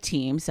a bike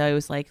team. So I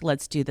was like,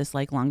 let's do this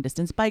like long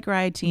distance bike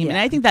ride team. Yeah. And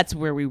I think that's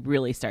where we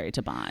really started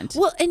to bond.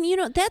 Well,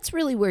 and that's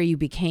really where you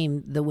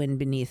became the wind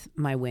beneath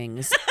my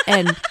wings.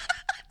 And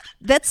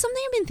that's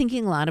something I've been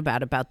thinking a lot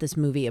about this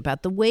movie,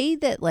 about the way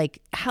that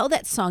like how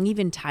that song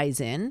even ties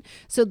in.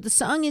 So the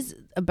song is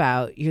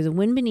about, you're the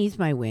wind beneath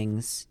my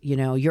wings,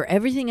 you're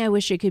everything I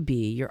wish I could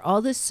be. You're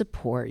all this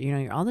support,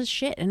 you're all this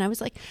shit. And I was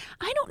like,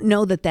 I don't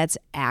know that that's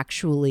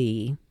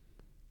actually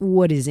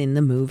what is in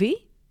the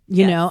movie.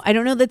 You know, I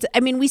don't know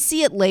we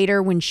see it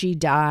later when she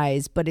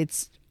dies, but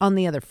it's on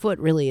the other foot,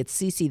 really. It's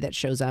Cece that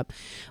shows up.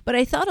 But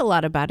I thought a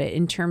lot about it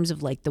in terms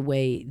of like the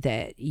way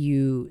that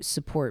you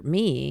support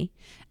me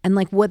and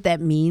like what that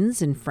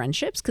means in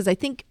friendships. Because I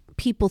think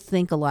people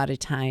think a lot of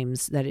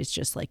times that it's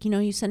just like,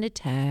 you send a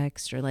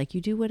text or like you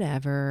do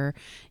whatever,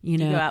 you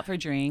go out for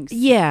drinks.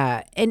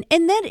 Yeah. And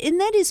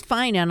that is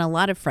fine on a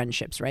lot of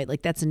friendships, right?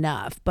 Like that's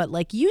enough. But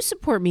like you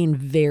support me in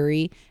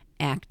very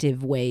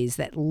active ways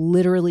that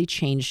literally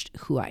changed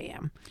who I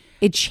am.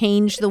 It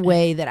changed the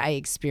way that I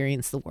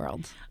experience the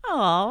world.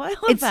 Oh, I love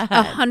it's that.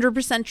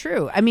 100%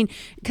 true. I mean,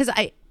 because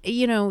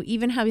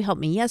even how you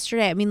helped me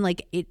yesterday. I mean,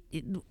 like it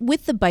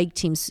with the bike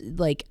teams,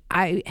 like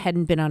I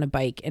hadn't been on a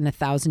bike in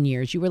 1,000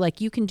 years. You were like,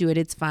 you can do it.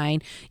 It's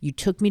fine. You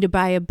took me to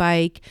buy a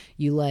bike.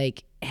 You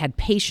like had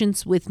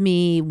patience with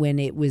me when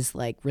it was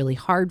like really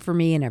hard for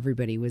me and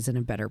everybody was in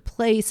a better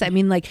place. I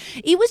mean, like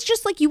it was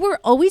just like you were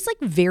always like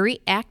very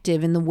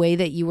active in the way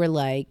that you were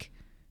like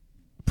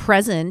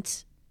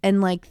present and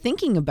like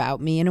thinking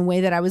about me in a way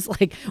that I was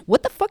like,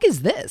 what the fuck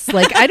is this?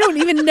 Like, I don't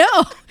even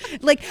know.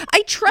 Like,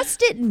 I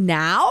trust it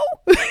now.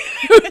 But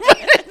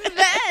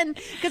then,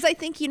 because I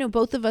think,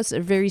 both of us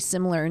are very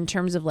similar in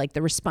terms of like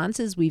the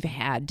responses we've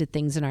had to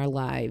things in our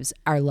lives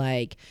are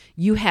like,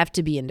 you have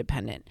to be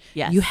independent.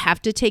 Yes. You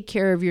have to take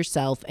care of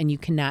yourself and you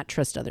cannot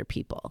trust other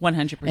people.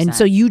 100%. And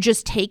so you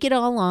just take it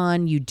all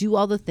on, you do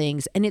all the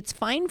things, and it's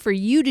fine for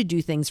you to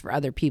do things for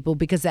other people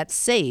because that's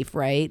safe,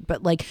 right?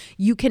 But like,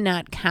 you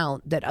cannot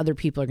count that other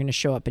people are going to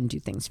show up and do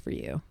things for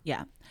you.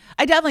 Yeah,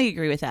 I definitely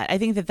agree with that. I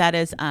think that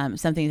is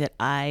something that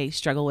I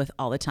struggle with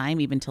all the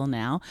time, even till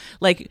now.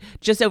 Like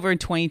just over in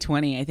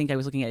 2020, I think I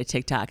was looking at a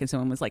TikTok and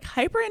someone was like,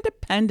 hyper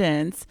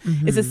independence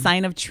is a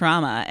sign of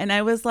trauma. And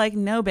I was like,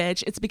 no,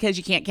 bitch, it's because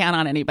you can't count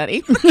on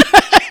anybody.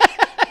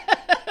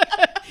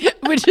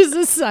 Which is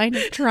a sign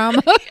of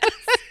trauma.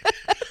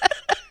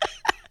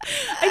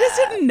 I just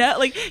didn't know,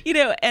 like, you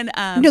know, and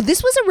No,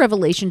 this was a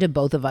revelation to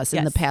both of us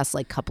in the Yes. past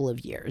like couple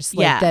of years.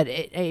 Like Yeah. that.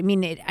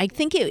 I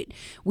think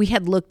we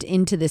had looked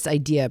into this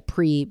idea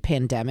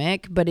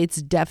pre-pandemic, but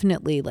it's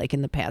definitely like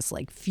in the past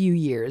like few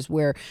years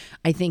where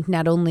I think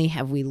not only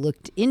have we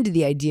looked into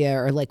the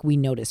idea or like we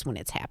notice when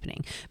it's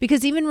happening.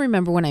 Because even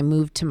remember when I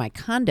moved to my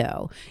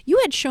condo, you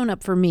had shown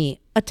up for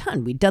me a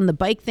ton. We'd done the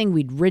bike thing.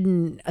 We'd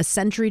ridden a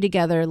century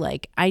together.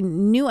 Like I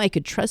knew I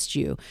could trust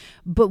you.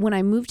 But when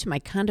I moved to my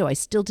condo, I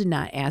still did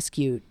not ask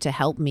you to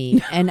help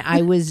me. And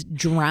I was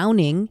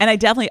drowning. And I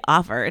definitely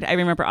offered. I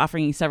remember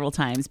offering you several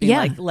times, being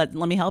Yeah. like, let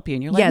me help you.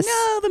 And you're like, Yes.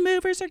 no, the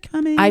movers are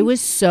coming. I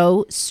was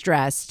so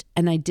stressed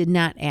and I did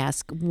not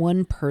ask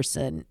one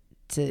person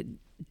to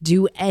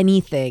do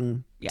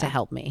anything to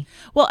help me.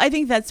 Well, I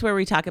think that's where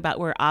we talk about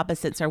where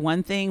opposites are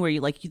one thing where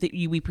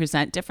we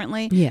present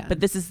differently. Yeah. But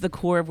this is the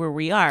core of where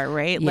we are,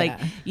 right? Yeah. Like,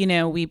 you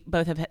know, we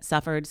both have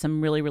suffered some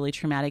really, really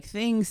traumatic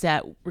things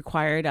that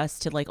required us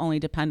to like only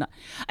depend on,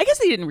 I guess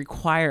they didn't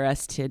require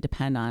us to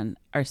depend on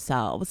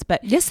ourselves,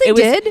 but Yes, they it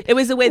was, did. It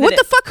was the way that what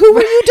the fuck? Who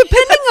were you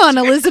depending on,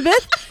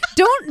 Elizabeth?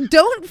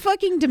 Don't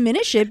fucking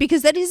diminish it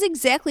because that is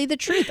exactly the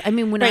truth. I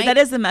mean, when right, that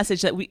is the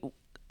message that we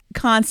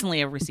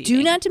constantly are receiving.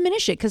 do not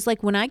diminish it because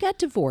like when I got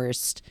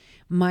divorced,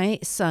 my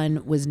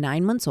son was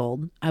 9 months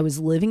old. I was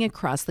living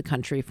across the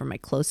country from my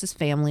closest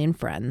family and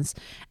friends,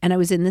 and I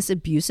was in this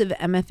abusive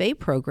MFA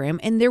program,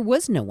 and there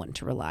was no one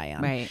to rely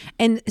on. Right.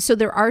 And so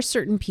there are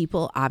certain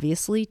people,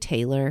 obviously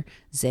Taylor,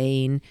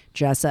 Zane,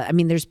 Jessa. I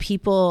mean, there's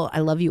people,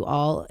 I love you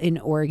all in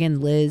Oregon,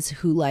 Liz,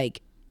 who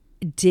like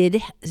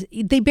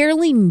they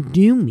barely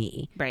knew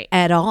me Right.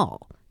 at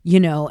all. You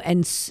know,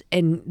 and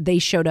they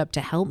showed up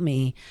to help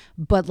me.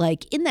 But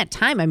like in that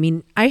time, I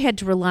mean, I had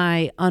to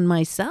rely on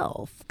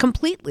myself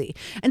completely.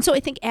 And so I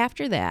think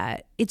after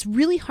that, it's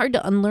really hard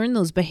to unlearn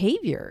those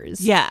behaviors.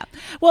 Yeah.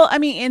 Well, I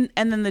mean,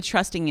 and then the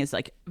trusting is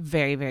like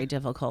very, very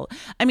difficult.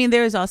 I mean,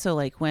 there's also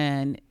like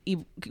when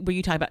you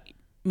talk about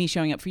me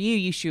showing up for you,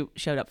 you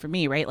showed up for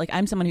me, right? Like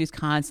I'm someone who's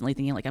constantly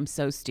thinking like I'm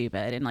so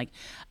stupid and like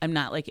I'm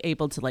not like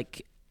able to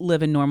like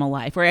live a normal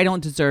life or I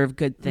don't deserve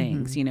good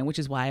things, you know, which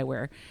is why I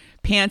wear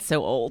pants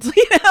so old,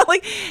 you know,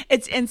 like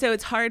so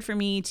it's hard for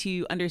me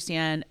to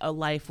understand a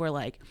life where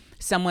like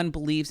someone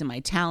believes in my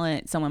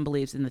talent, someone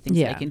believes in the things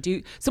that I can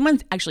do,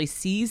 someone actually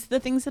sees the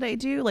things that I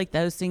do, like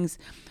those things.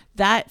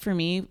 That for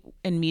me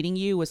in meeting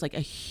you was like a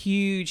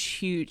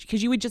huge,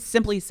 because you would just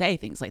simply say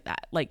things like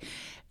that, like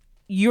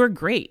you're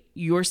great,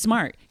 you're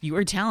smart, you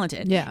are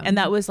talented, and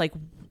that was like,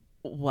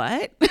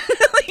 what?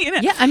 You know?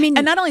 Yeah, I mean,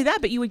 and not only that,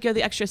 but you would go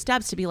the extra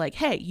steps to be like,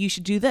 hey, you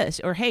should do this,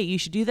 or hey, you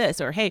should do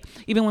this, or hey,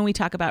 even when we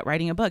talk about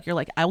writing a book, you're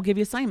like, I will give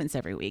you assignments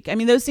every week. I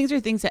mean, those things are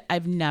things that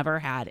I've never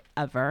had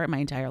ever in my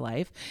entire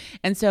life.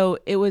 And so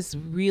it was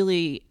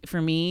really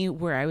for me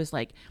where I was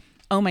like,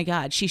 oh my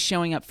God, she's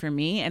showing up for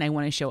me and I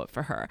want to show up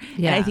for her.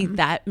 Yeah. And I think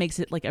that makes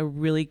it like a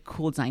really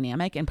cool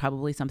dynamic and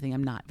probably something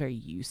I'm not very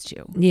used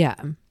to. Yeah.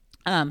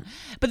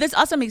 But this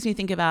also makes me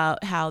think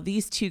about how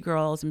these two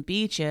girls in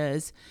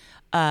Beaches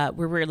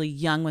were really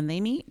young when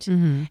they meet.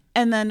 And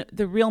then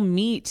the real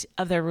meat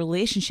of their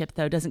relationship,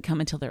 though, doesn't come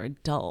until they're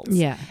adults.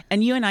 Yeah.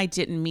 And you and I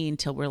didn't meet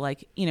until we're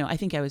like, you know, I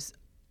think I was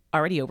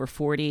already over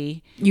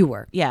 40. You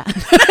were. Yeah.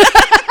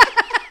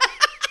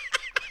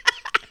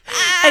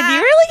 And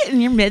you were like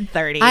in your mid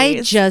 30s.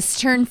 I just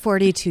turned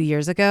 42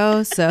 years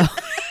ago, so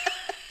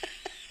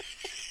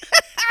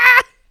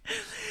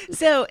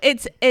So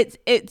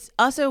it's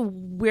also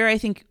where I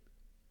think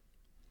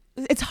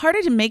it's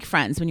harder to make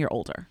friends when you're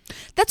older.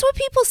 that's what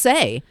people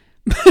say.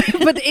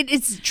 But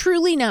it's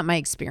truly not my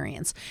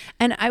experience.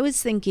 And I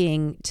was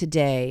thinking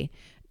today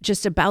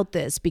just about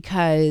this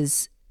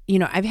because, you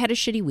know, I've had a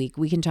shitty week.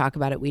 We can talk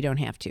about it. We don't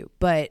have to.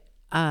 But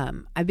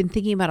I've been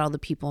thinking about all the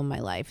people in my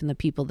life and the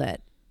people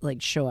that like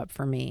show up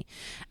for me.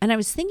 And I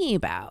was thinking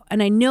about,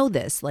 and I know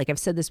this, like I've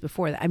said this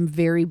before, that I'm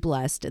very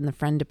blessed in the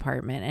friend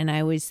department. And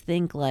I always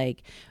think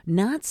like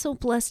not so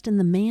blessed in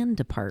the man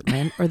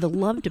department or the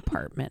love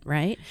department,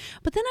 right?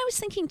 But then I was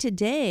thinking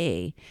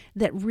today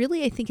that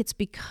really I think it's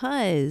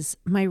because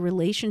my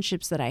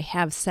relationships that I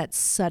have set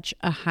such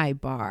a high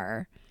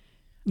bar.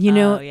 You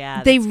know,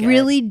 yeah, they that's good.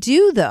 really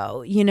do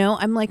though. You know,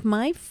 I'm like,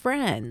 my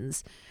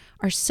friends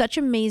are such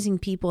amazing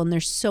people and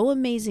they're so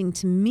amazing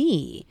to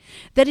me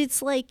that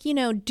it's like, you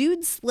know,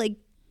 dudes like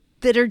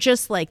that are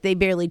just like they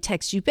barely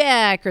text you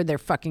back or they're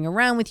fucking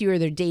around with you or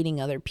they're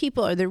dating other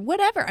people or they're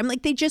whatever. I'm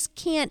like, they just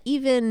can't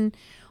even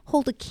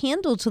hold a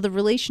candle to the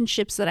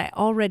relationships that I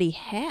already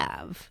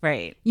have.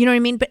 Right. You know what I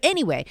mean? But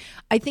anyway,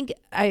 I think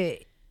I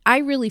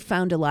really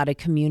found a lot of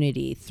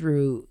community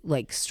through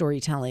like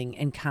storytelling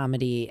and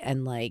comedy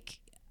and like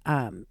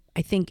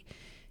I think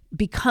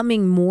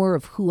becoming more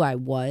of who I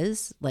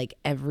was like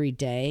every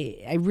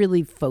day. I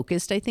really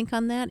focused, I think,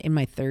 on that in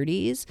my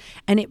 30s,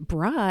 and it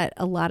brought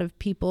a lot of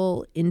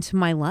people into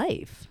my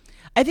life.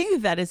 I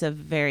think that is a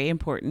very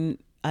important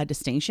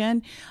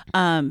distinction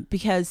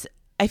because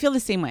I feel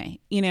the same way.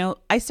 You know,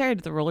 I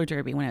started the roller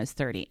derby when I was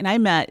 30 and I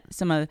met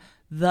some of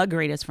the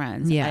greatest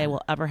friends Yeah. I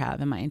will ever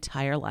have in my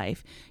entire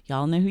life.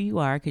 Y'all know who you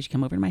are because you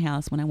come over to my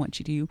house when I want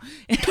you to.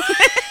 and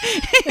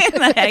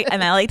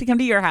I like to come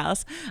to your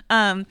house.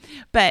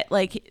 But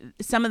like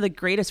some of the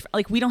greatest,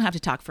 like we don't have to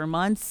talk for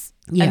months.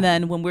 Yeah. And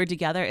then when we're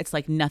together, it's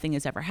like nothing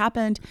has ever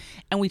happened.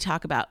 And we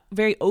talk about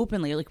very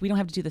openly, like we don't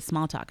have to do the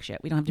small talk shit.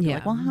 We don't have to be Yeah.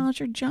 like, well, how's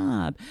your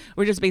job?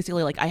 We're just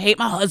basically like, I hate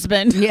my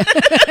husband. Yeah.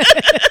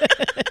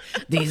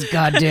 These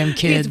goddamn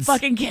kids. These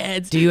fucking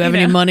kids. Do you have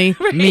any know? money?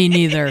 Me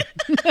neither.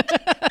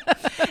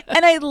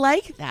 And I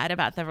like that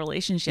about the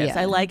relationships.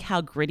 Yeah. I like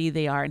how gritty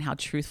they are and how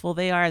truthful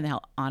they are and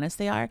how honest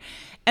they are.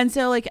 And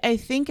so like I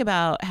think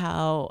about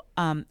how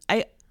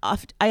I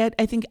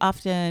think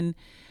often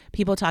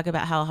people talk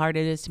about how hard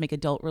it is to make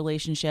adult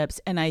relationships,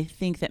 and I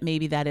think that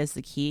maybe that is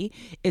the key,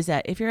 is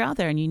that if you're out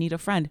there and you need a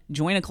friend,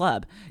 join a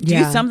club.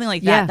 Yeah. Do something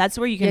like that. Yeah. That's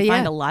where you can Yeah,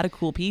 find yeah. a lot of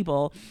cool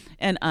people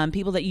and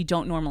people that you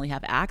don't normally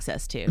have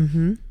access to.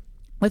 Mm-hmm.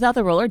 Without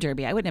the roller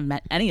derby, I wouldn't have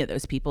met any of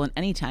those people in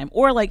any time.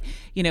 Or like,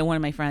 you know, one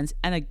of my friends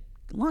and a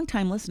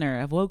longtime listener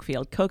of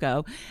Wokefield,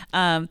 Coco,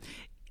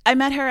 I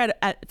met her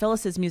at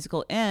Phyllis's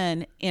Musical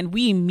Inn, and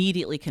we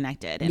immediately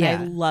connected. And Yeah.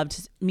 I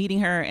loved meeting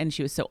her, and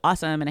she was so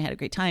awesome, and I had a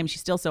great time.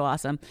 She's still so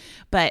awesome.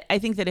 But I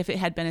think that if it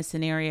had been a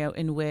scenario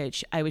in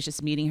which I was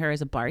just meeting her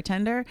as a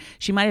bartender,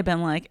 she might have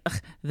been like, ugh,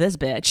 this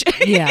bitch.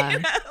 Yeah. You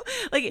know?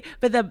 Like,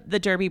 but the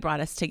derby brought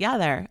us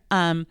together.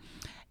 And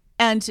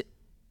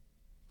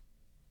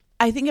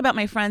I think about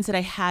my friends that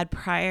I had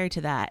prior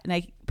to that, and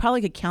I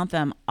probably could count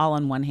them all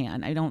on one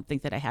hand. I don't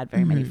think that I had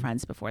very many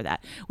friends before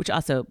that, which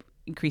also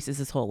increases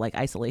this whole like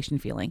isolation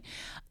feeling.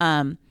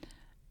 I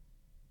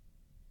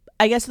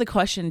guess the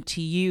question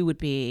to you would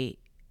be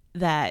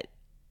that,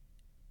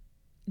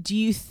 do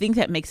you think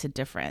that makes a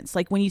difference?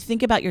 Like when you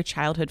think about your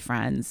childhood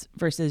friends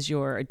versus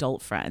your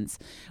adult friends,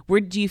 where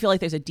do you feel like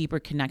there's a deeper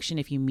connection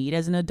if you meet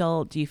as an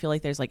adult? Do you feel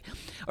like there's like,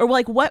 or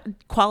like what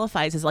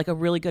qualifies as like a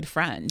really good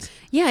friend?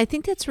 Yeah, I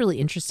think that's really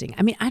interesting.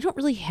 I mean, I don't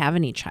really have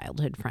any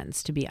childhood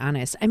friends, to be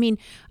honest. I mean,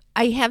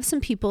 I have some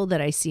people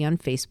that I see on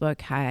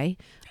Facebook. Hi.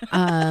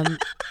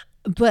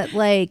 But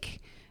like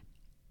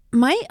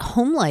my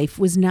home life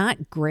was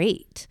not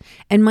great.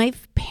 And my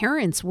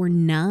parents were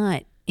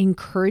not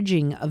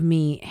encouraging of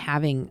me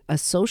having a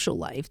social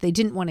life. They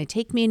didn't want to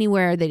take me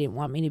anywhere. They didn't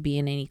want me to be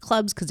in any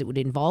clubs because it would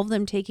involve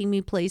them taking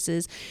me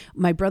places.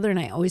 My brother and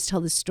I always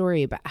tell this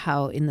story about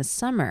how in the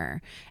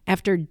summer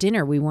after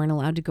dinner we weren't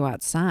allowed to go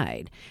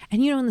outside.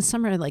 And you know, in the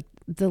summer, like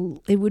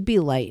it would be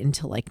light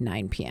until like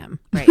 9 p.m.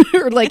 Right.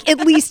 or like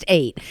at least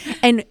 8.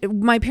 And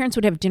my parents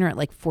would have dinner at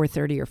like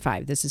 4:30 or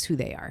 5. This is who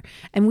they are.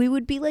 And we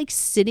would be like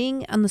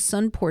sitting on the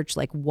sun porch,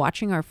 like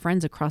watching our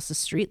friends across the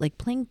street, like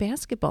playing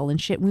basketball and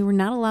shit. We were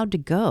not allowed to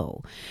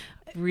go.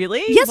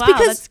 Really? Yes, wow,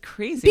 because that's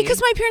crazy. Because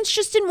my parents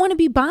just didn't want to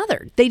be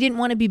bothered. They didn't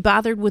want to be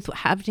bothered with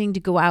having to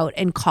go out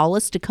and call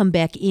us to come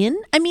back in.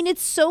 I mean,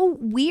 it's so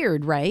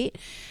weird, right?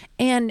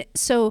 And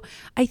so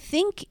I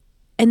think.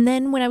 And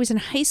then when I was in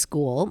high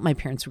school, my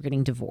parents were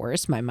getting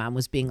divorced. My mom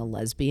was being a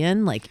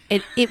lesbian. Like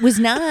it was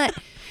not,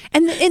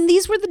 and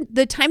these were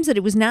the times that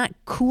it was not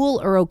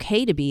cool or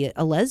okay to be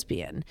a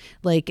lesbian.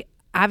 Like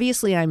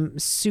obviously I'm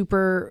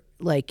super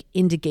like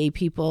into gay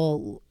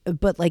people,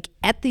 but like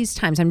at these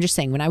times, I'm just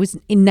saying when I was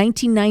in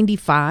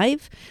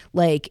 1995,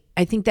 like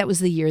I think that was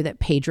the year that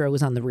Pedro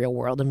was on The Real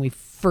World and we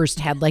first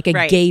had like a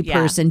Right, gay yeah.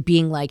 person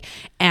being like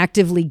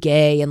actively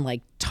gay and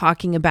like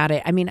talking about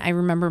it. I mean, I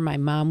remember my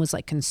mom was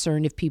like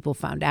concerned if people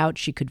found out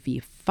she could be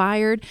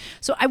fired.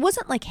 So I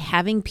wasn't like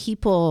having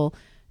people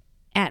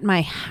at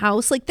my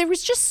house. Like there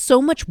was just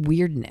so much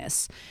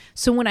weirdness.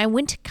 So when I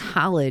went to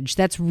college,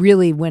 that's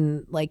really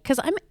when like, cause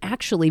I'm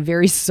actually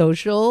very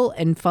social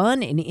and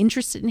fun and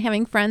interested in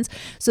having friends.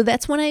 So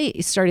that's when I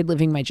started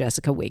living my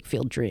Jessica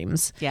Wakefield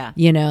dreams. Yeah.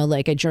 You know,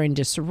 like I joined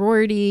a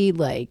sorority,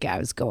 like I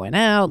was going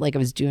out, like I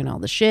was doing all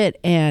the shit.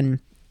 And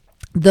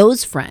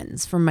those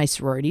friends from my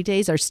sorority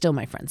days are still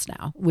my friends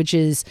now, which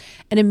is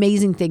an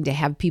amazing thing to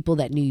have people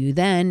that knew you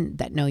then,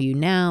 that know you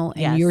now.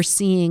 And Yes. you're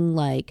seeing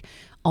like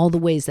all the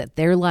ways that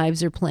their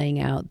lives are playing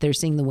out. They're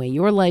seeing the way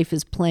your life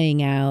is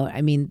playing out.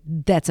 I mean,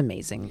 that's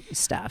amazing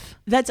stuff.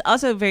 That's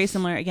also very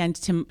similar again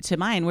to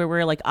mine, where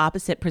we're like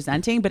opposite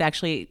presenting, but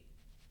actually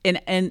in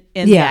the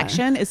Yeah.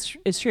 action is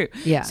true.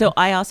 Yeah. So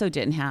I also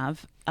didn't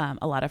have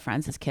a lot of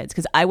friends as kids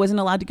because I wasn't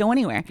allowed to go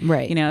anywhere.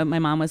 Right. You know, my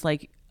mom was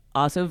like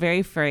also very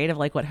afraid of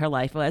like what her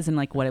life was and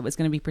like what it was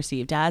going to be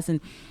perceived as,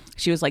 and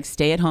she was like,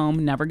 stay at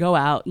home, never go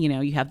out. You know,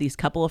 you have these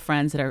couple of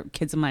friends that are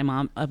kids of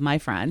my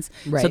friends,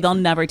 Right. so they'll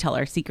never tell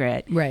our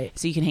secret. Right.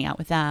 So you can hang out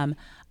with them.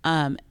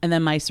 And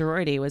then my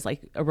sorority was like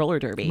a roller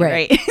derby,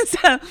 Right. right?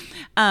 So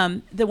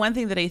the one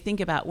thing that I think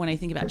about when I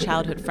think about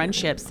childhood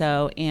friendships,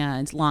 though,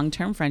 and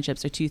long-term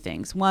friendships are two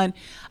things. One,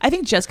 I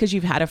think just because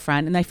you've had a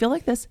friend, and I feel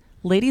like this,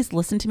 ladies,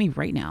 listen to me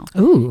right now.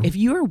 Ooh. If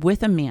you are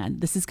with a man,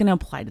 this is going to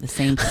apply to the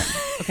same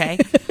thing, okay?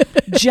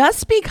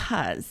 Just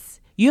because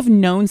you have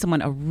known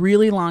someone a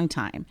really long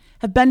time,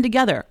 have been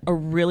together a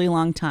really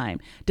long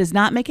time, does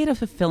not make it a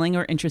fulfilling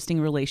or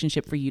interesting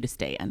relationship for you to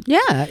stay in.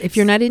 Yeah. If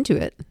you're not into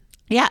it.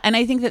 Yeah, and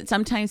I think that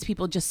sometimes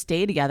people just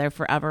stay together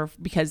forever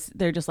because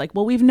they're just like,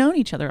 well, we've known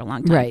each other a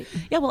long time. Right.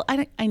 Yeah, well,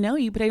 I know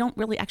you, but I don't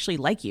really actually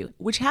like you,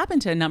 which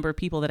happened to a number of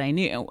people that I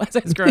knew as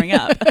I was growing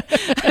up.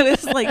 I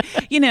was like,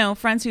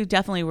 friends who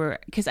definitely were,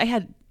 because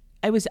I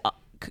was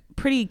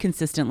pretty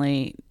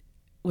consistently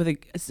with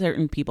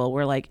certain people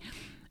where like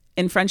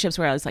in friendships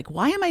where I was like,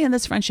 why am I in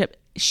this friendship?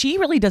 She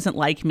really doesn't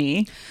like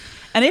me.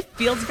 And it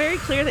feels very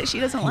clear that she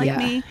doesn't like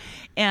me.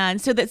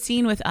 And so that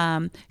scene with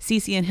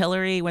Cece and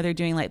Hillary, where they're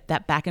doing like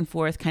that back and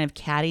forth kind of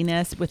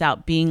cattiness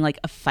without being like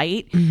a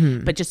fight,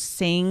 but just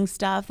saying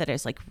stuff that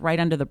is like right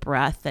under the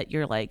breath that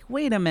you're like,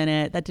 wait a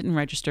minute, that didn't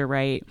register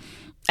right.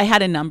 I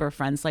had a number of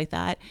friends like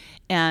that.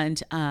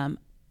 And I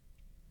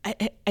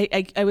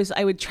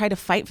would try to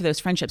fight for those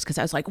friendships because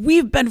I was like,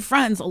 we've been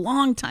friends a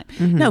long time.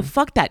 No,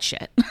 fuck that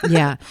shit.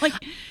 Yeah. Like,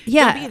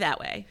 yeah. don't be that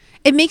way.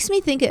 It makes me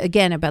think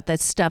again about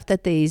that stuff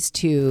that these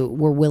two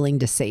were willing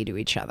to say to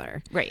each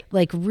other. Right.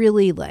 Like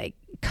really like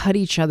cut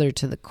each other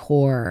to the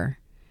core.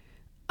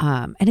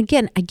 And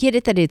again, I get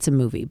it that it's a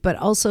movie, but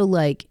also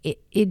like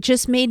it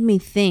just made me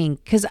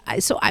think because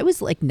I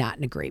was like not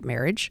in a great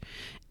marriage,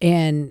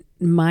 and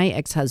my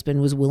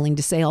ex-husband was willing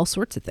to say all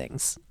sorts of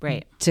things,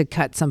 right, to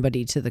cut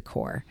somebody to the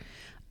core.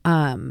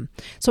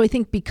 So I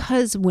think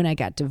because when I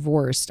got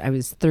divorced, I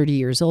was 30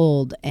 years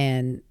old,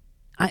 and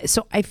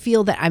so I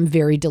feel that I'm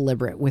very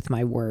deliberate with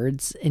my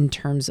words in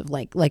terms of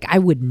like I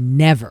would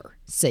never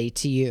say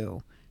to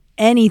you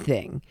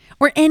anything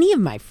or any of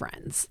my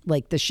friends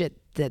like the shit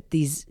that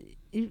these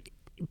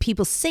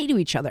people say to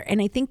each other.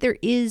 And I think there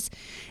is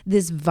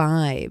this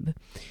vibe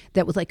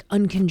that with like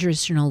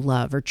unconditional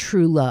love or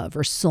true love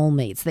or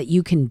soulmates that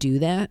you can do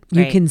that.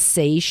 Right. You can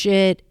say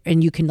shit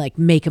and you can like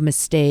make a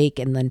mistake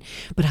and then,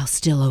 but I'll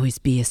still always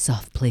be a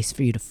soft place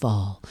for you to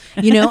fall.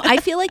 I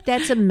feel like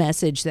that's a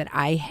message that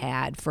I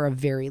had for a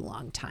very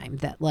long time,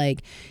 that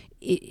like,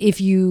 if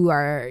you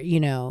are,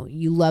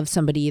 you love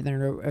somebody,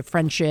 either a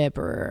friendship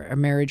or a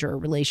marriage or a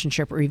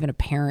relationship or even a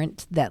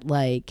parent, that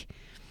like,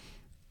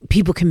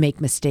 people can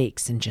make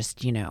mistakes and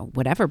just,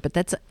 whatever, but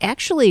that's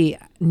actually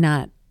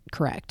not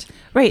correct.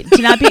 Right.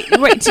 To not be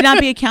to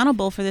not be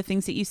accountable for the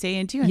things that you say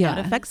and do and how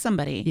it affects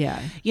somebody.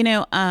 Yeah.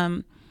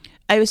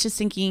 I was just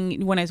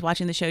thinking when I was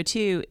watching the show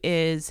too,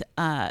 is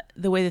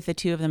the way that the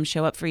two of them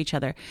show up for each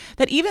other.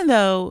 That even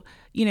though,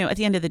 at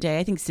the end of the day,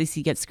 I think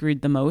Cece gets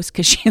screwed the most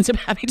because she ends up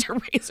having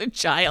to raise a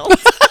child.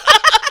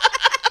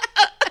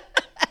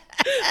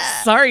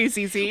 Sorry,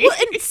 Cece. Well,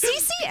 and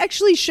Cece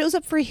actually shows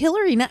up for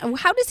Hillary. Now,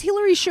 how does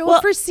Hillary show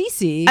up for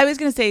Cece? I was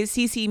going to say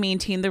Cece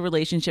maintained the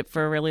relationship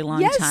for a really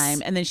long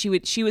time, and then she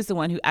was the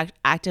one who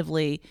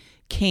actively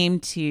came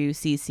to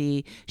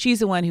Cece. She's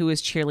the one who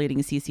was cheerleading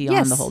Cece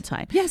on the whole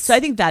time. Yes. So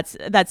I think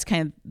that's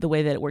kind of the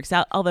way that it works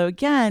out. Although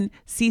again,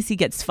 Cece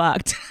gets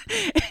fucked.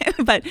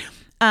 But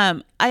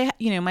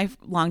my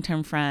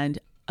long-term friend.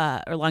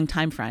 Or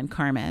longtime friend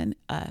Carmen,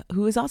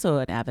 who is also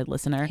an avid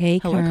listener. Hey,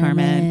 hello,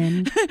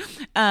 Carmen.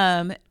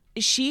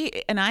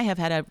 She and I have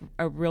had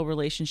a real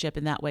relationship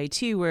in that way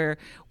too, where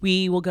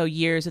we will go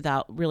years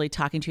without really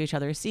talking to each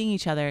other or seeing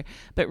each other.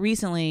 But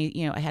recently,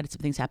 I had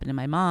some things happen to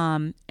my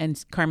mom,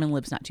 and Carmen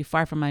lives not too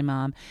far from my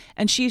mom,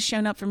 and she's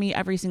shown up for me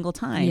every single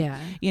time.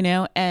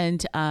 Yeah.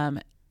 And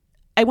I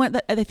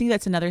think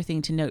that's another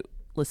thing to note,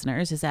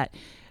 listeners, is that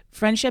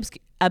friendships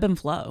ebb and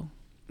flow.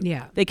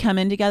 Yeah. They come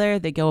in together,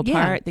 they go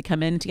apart, they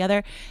come in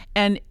together.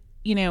 And,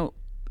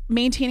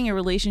 maintaining a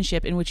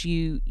relationship in which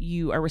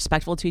you are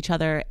respectful to each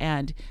other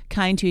and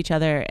kind to each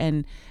other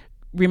and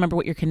remember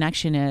what your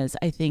connection is,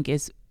 I think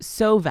is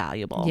so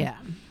valuable. Yeah.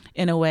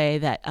 In a way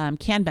that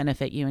can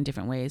benefit you in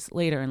different ways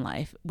later in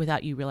life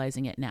without you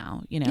realizing it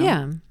now,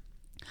 Yeah.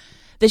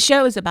 The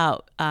show is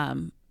about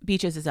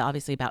Beaches is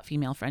obviously about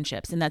female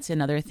friendships, and that's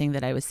another thing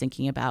that I was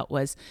thinking about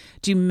was,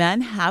 do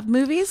men have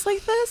movies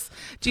like this?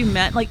 Do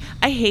men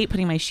I hate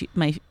putting my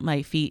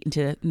feet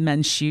into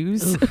men's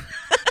shoes.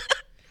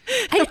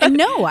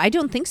 No, I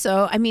don't think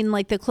so. I mean,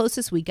 like the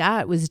closest we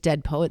got was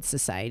Dead Poets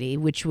Society,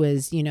 which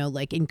was,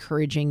 like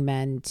encouraging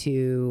men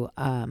to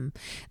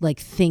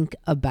think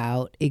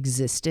about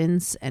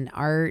existence and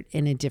art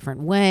in a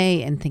different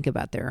way and think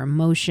about their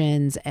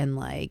emotions and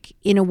like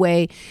in a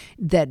way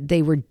that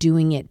they were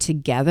doing it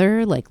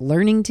together, like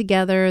learning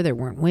together. There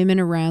weren't women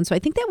around. So I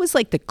think that was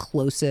like the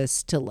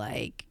closest to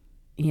like,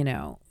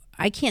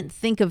 I can't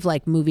think of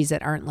like movies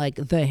that aren't like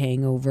The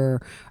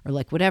Hangover or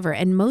like whatever.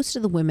 And most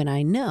of the women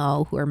I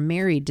know who are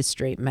married to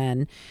straight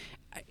men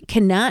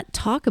cannot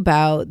talk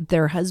about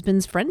their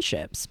husbands'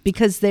 friendships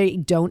because they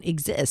don't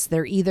exist.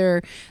 They're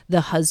either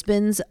the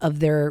husbands of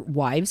their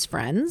wives'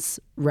 friends,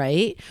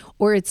 right?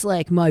 Or it's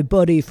like my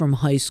buddy from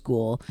high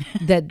school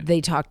that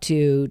they talk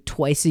to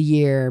twice a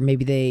year.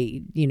 Maybe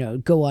they,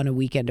 go on a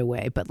weekend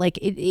away. But like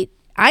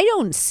I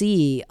don't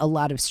see a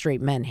lot of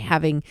straight men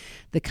having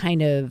the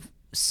kind of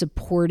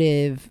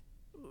supportive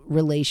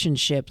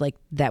relationship like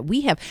that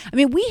we have. I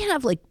mean, we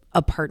have like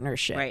a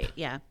partnership. Right.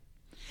 Yeah.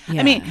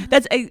 I mean,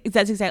 that's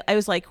exactly. I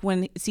was like,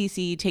 when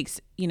Cece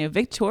takes,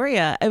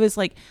 Victoria, I was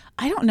like,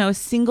 I don't know a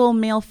single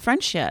male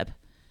friendship.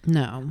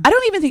 No. I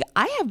don't even think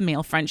I have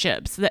male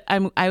friendships that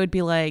I would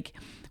be like,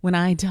 when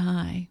I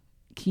die,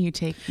 can you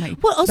take my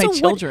also, my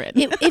children?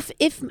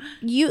 If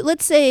you,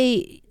 let's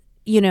say,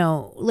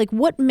 like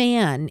what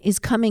man is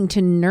coming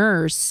to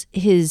nurse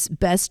his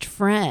best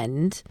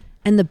friend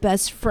and the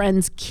best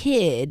friend's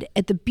kid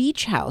at the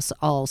beach house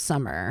all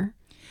summer?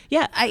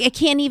 Yeah, I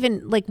can't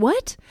even, like,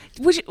 what?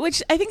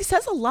 Which I think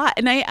says a lot.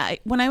 And I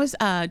when I was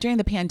during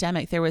the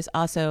pandemic, there was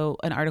also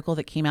an article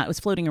that came out. It was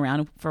floating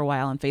around for a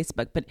while on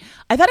Facebook, but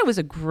I thought it was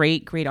a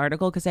great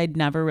article because I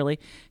don't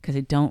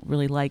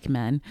really like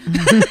men.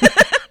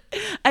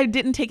 I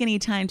didn't take any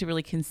time to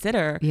really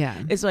consider.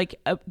 Yeah, it's like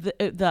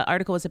the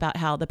article was about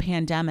how the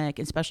pandemic,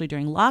 especially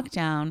during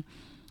lockdown,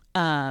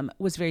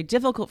 was very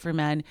difficult for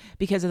men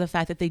because of the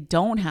fact that they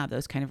don't have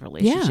those kind of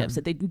relationships,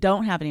 that they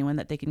don't have anyone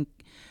that they can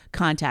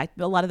contact.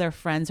 A lot of their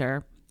friends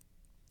are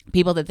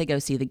people that they go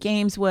see the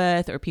games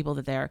with, or people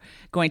that they're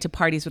going to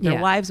parties with their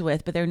wives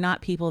with, but they're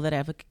not people that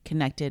have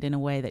connected in a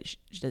way that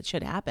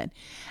should happen.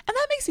 And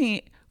that makes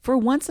me, for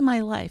once in my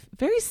life,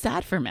 very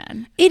sad for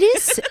men. It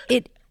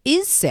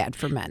is sad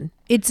for men.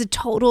 It's a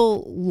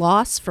total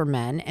loss for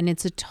men, and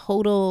it's a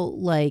total,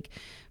 like,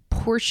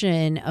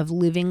 portion of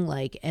living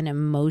like an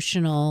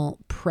emotional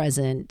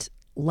present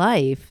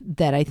life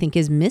that I think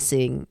is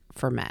missing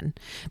for men,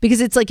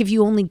 because it's like, if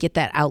you only get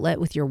that outlet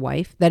with your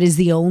wife, that is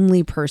the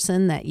only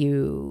person that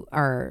you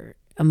are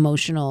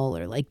emotional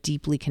or like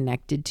deeply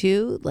connected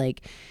to,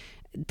 like,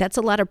 that's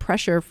a lot of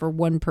pressure for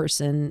one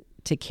person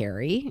to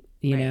carry,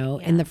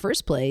 in the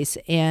first place.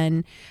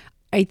 And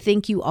I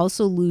think you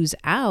also lose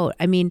out.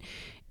 I mean,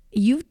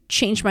 you've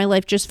changed my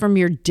life just from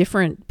your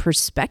different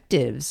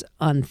perspectives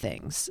on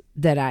things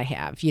that I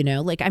have,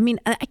 like, I mean,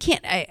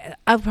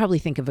 I'll probably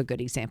think of a good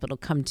example. It'll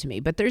come to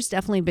me, but there's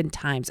definitely been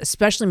times,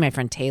 especially my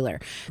friend Taylor,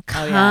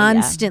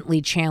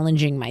 constantly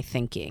challenging my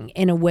thinking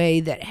in a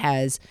way that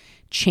has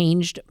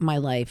changed my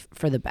life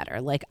for the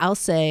better. Like, I'll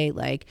say,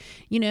 like,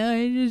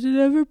 I just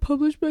never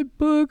published my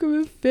book,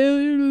 I'm a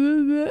failure, blah,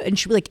 blah, blah. And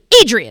she'll be like,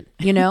 Adrian,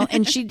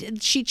 and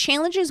she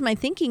challenges my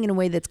thinking in a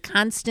way that's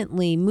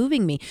constantly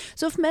moving me.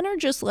 So if men are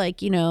just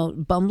like,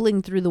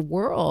 bumbling through the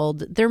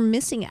world, they're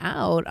missing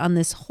out on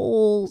this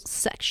whole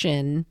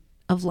section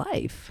of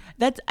life.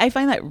 I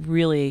find that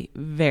really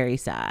very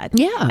sad.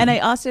 Yeah. And I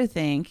also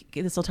think,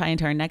 this will tie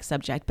into our next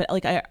subject, but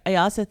like I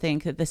also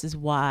think that this is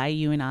why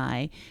you and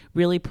I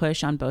really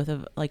push on both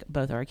of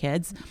our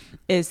kids,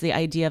 is the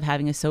idea of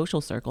having a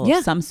social circle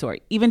of some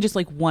sort, even just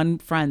like one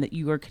friend that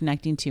you are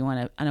connecting to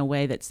on a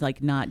way that's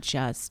like not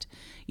just,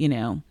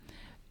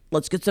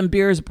 let's get some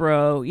beers,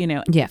 bro.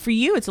 For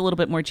you, it's a little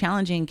bit more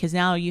challenging because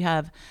now you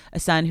have a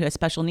son who has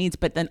special needs,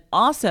 but then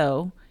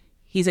also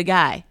he's a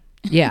guy.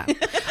 Yeah.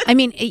 I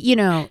mean,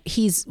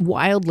 he's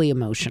wildly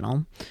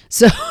emotional.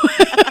 So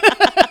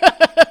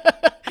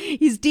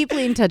he's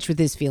deeply in touch with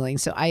his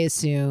feelings. So I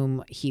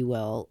assume he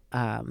will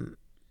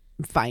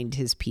find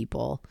his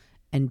people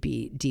and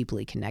be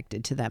deeply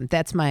connected to them.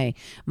 That's my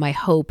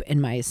hope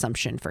and my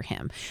assumption for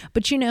him.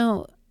 But,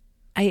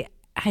 I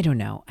don't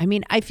know. I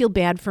mean, I feel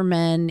bad for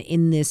men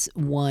in this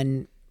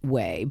one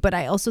way, but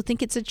I also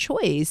think it's a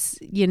choice,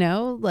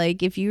 like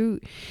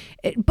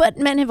but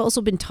men have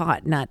also been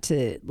taught not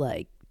to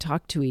like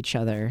talk to each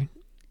other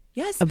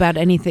about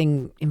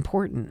anything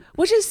important,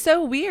 which is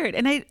so weird.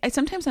 And I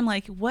sometimes I'm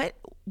like, what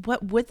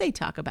would they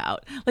talk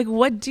about? Like,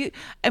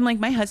 I'm like,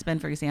 my husband,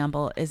 for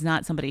example, is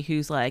not somebody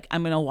who's like,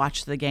 I'm gonna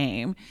watch the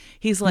game.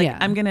 He's like,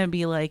 I'm gonna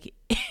be like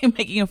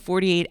making a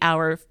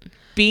 48-hour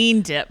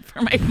bean dip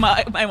for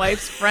my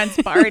wife's friend's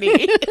party.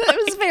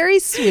 It was very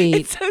sweet.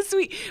 It's so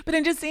sweet. But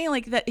I'm just saying,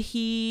 like, that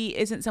he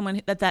isn't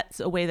someone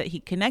that's a way that he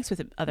connects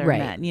with other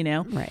men,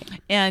 Right.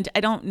 And I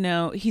don't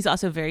know, he's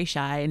also very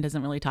shy and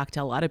doesn't really talk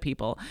to a lot of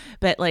people.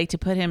 But like, to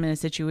put him in a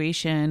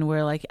situation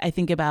where, like, I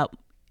think about,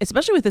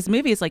 especially with this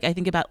movie, it's like I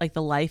think about like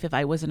the life if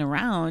I wasn't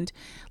around,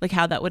 like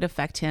how that would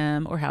affect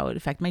him or how it would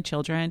affect my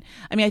children.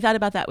 I mean, I thought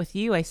about that with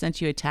you. I sent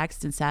you a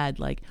text and said,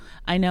 like,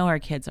 I know our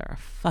kids are a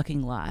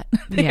fucking lot.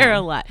 They're a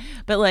lot.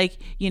 But like,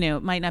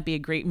 it might not be a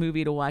great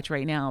movie to watch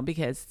right now,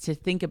 because to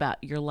think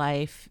about your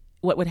life,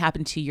 what would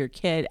happen to your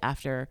kid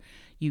after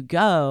you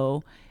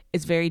go,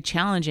 is very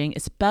challenging,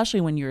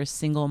 especially when you're a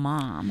single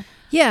mom.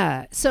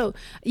 Yeah. So,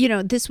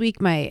 this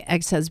week my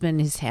ex-husband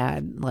has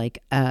had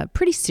like a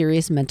pretty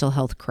serious mental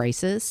health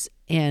crisis.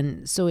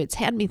 And so it's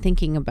had me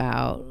thinking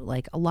about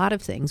like a lot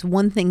of things.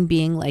 One thing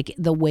being like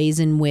the ways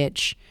in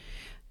which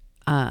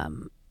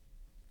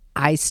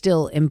I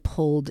still am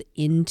pulled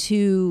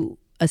into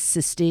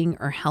assisting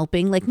or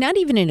helping, like not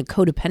even in a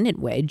codependent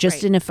way,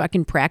 just in a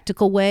fucking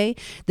practical way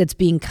that's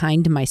being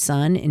kind to my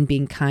son and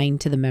being kind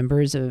to the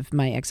members of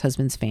my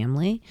ex-husband's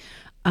family.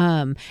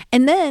 And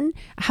then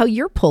how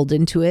you're pulled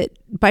into it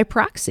by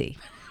proxy.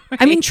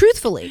 I mean,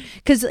 truthfully,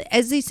 because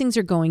as these things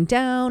are going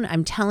down,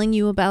 I'm telling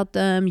you about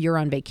them. You're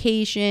on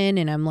vacation,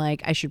 and I'm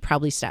like, I should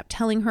probably stop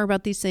telling her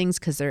about these things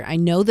because I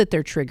know that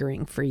they're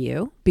triggering for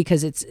you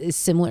because it's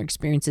similar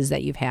experiences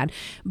that you've had.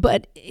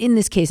 But in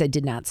this case, I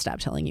did not stop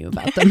telling you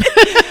about them.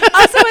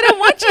 Also, I don't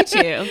want you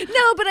to.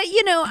 No, but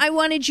I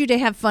wanted you to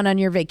have fun on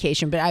your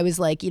vacation. But I was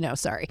like,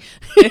 sorry.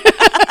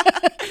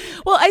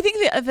 Well, I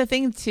think the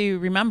thing to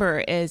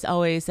remember is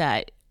always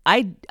that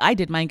I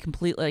did mine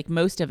completely, like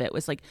most of it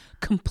was like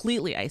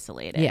completely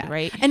isolated,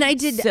 right? And I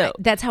did, So,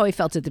 that's how I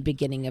felt at the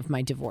beginning of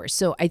my divorce.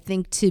 So I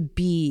think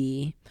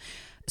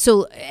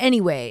so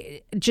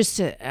anyway,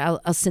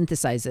 I'll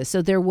synthesize this.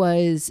 So there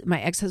was, my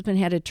ex-husband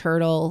had a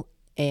turtle,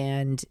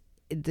 and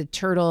the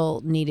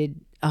turtle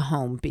needed a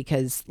home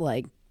because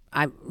like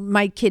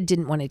my kid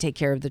didn't want to take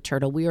care of the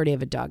turtle. We already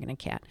have a dog and a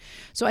cat.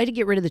 So I had to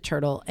get rid of the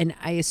turtle. And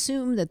I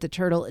assume that the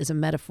turtle is a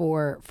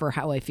metaphor for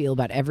how I feel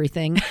about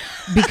everything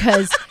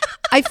because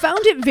I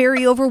found it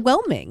very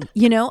overwhelming.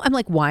 You know, I'm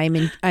like, why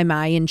am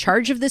I in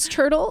charge of this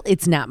turtle?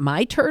 It's not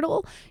my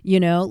turtle. You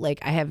know,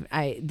 like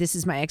this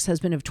is my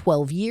ex-husband of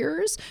 12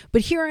 years,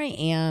 but here I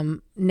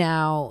am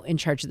now in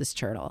charge of this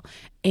turtle.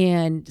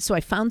 And so I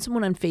found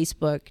someone on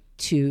Facebook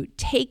to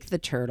take the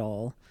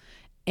turtle.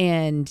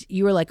 And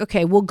you were like,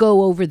 okay, we'll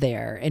go over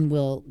there and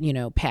we'll,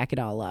 pack it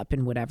all up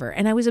and whatever.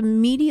 And I was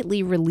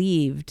immediately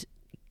relieved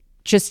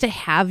just to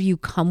have you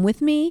come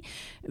with me.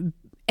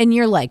 And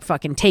you're like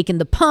fucking taking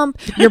the pump,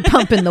 you're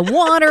pumping the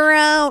water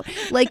out,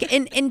 like,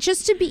 and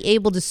just to be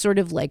able to sort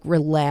of like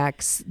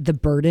relax the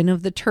burden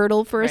of the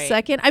turtle for a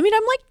second. I mean,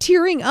 I'm like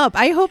tearing up.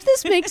 I hope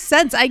this makes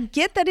sense. I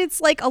get that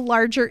it's like a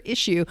larger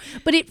issue,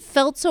 but it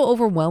felt so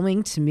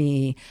overwhelming to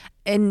me.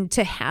 And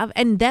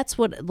that's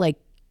what, like,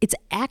 it's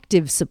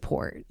active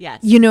support. Yes.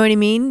 You know what I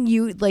mean?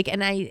 You like,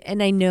 and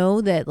I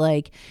know that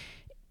like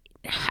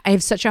I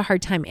have such a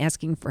hard time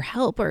asking for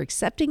help or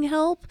accepting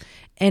help.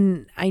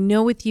 And I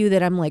know with you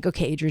that I'm like,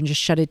 okay, Adrienne, just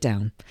shut it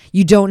down.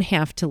 You don't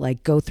have to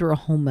like go through a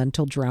whole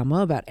mental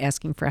drama about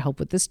asking for help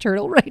with this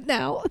turtle right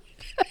now.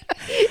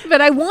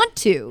 But I want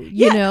to,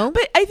 you know?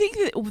 But I think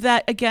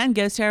that again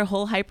goes to our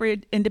whole hyper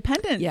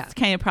independence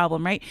kind of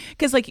problem, right?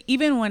 Because like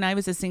even when I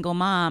was a single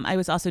mom, I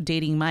was also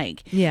dating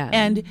Mike. Yeah.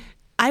 And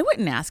I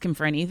wouldn't ask him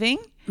for anything.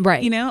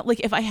 Right. You know,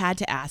 like if I had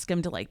to ask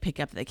him to like pick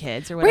up the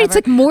kids or whatever. Right. It's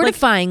like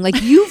mortifying. Like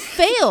you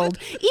failed,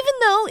 even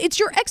though it's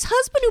your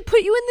ex-husband who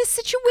put you in this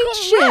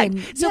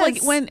situation. Correct. So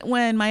like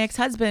when my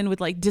ex-husband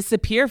would like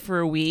disappear for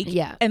a week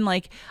and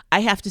like I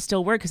have to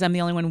still work because I'm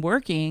the only one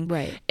working.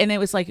 Right. And it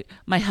was like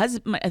my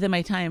husband, at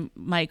my time,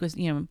 Mike was,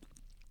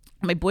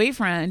 my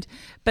boyfriend,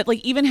 but like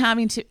even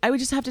I would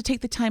just have to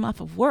take the time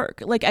off of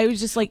work. Like I was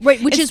just like,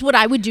 which is what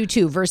I would do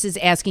too, versus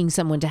asking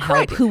someone to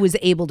help who was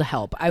able to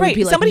help. I would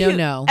be like, somebody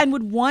no, and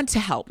would want to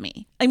help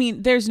me. I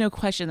mean, there's no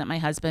question that my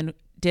husband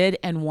did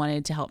and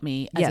wanted to help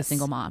me as a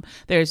single mom.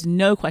 There's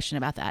no question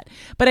about that.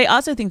 But I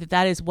also think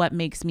that is what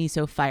makes me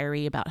so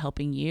fiery about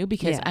helping you,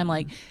 because I'm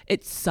like,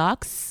 it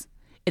sucks.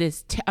 It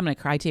is, I'm going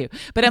to cry too,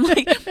 but I'm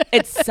like,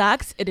 it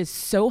sucks. It is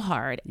so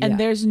hard. And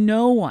there's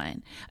no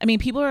one. I mean,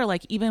 people are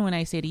like, even when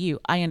I say to you,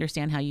 I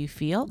understand how you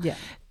feel. Yeah.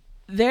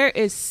 There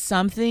is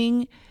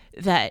something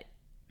that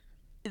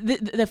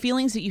the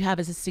feelings that you have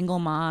as a single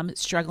mom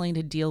struggling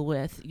to deal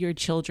with your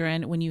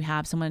children when you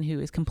have someone who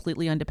is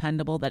completely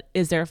undependable, that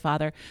is their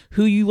father,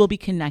 who you will be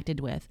connected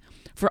with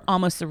for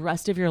almost the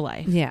rest of your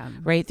life. Yeah.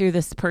 Right. Through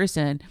this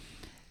person.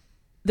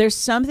 There's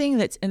something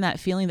that's in that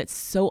feeling that's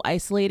so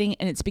isolating,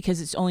 and it's because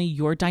it's only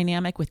your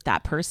dynamic with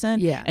that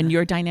person and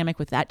your dynamic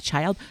with that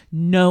child.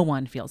 No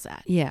one feels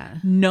that. Yeah.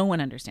 No one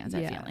understands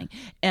that feeling.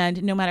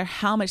 And no matter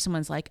how much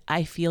someone's like,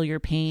 I feel your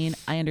pain,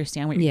 I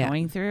understand what you're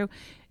going through,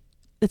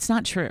 it's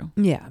not true.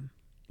 Yeah.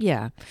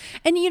 Yeah.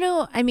 And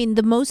I mean,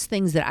 the most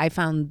things that I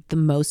found the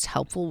most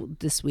helpful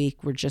this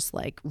week were just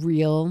like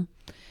real,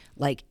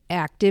 like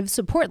active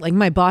support. Like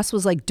my boss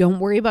was like,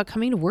 don't worry about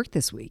coming to work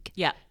this week.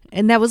 Yeah.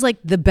 And that was like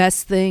the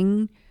best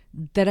thing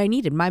that I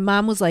needed. My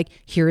mom was like,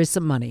 here is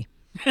some money.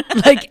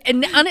 Like,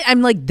 and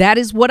I'm like, that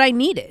is what I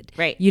needed.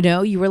 Right.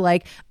 You were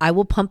like, I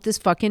will pump this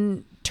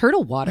fucking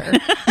turtle water.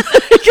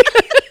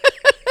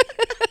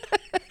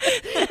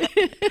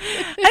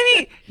 I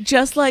mean,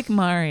 just like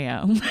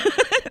Mario,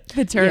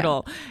 the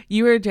turtle,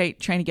 you were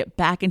trying to get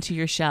back into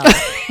your shell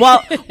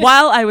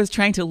while I was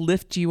trying to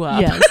lift you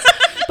up. Yes.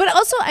 But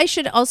also, I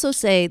should also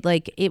say,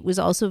 like, it was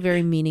also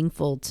very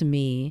meaningful to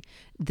me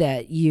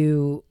that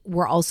you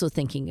were also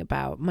thinking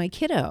about my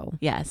kiddo.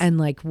 Yes. And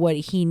like what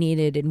he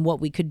needed and what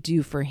we could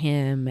do for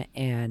him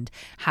and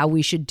how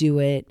we should do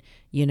it,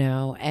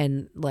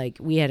 and like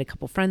we had a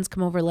couple friends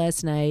come over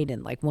last night,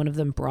 and like one of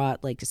them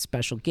brought like a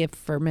special gift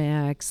for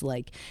Max.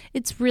 Like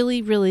it's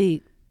really,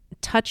 really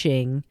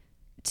touching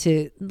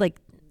to like,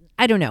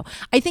 I don't know.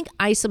 I think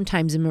I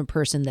sometimes am a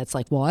person that's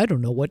like, well, I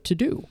don't know what to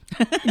do.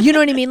 You know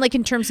what I mean? Like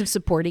in terms of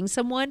supporting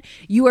someone,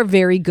 you are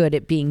very good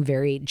at being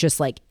very just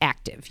like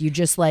active. You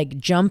just like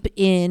jump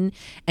in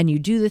and you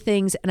do the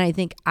things. And I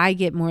think I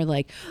get more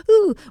like,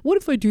 ooh, what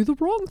if I do the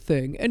wrong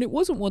thing and it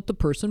wasn't what the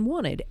person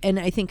wanted? And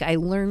I think I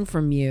learned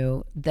from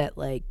you that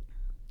like,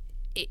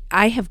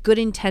 I have good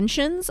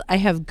intentions. I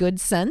have good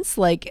sense.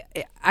 Like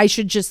I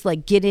should just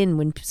like get in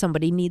when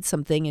somebody needs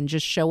something and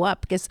just show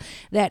up, because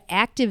that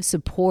active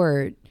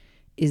support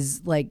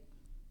is like,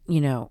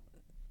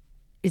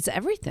 it's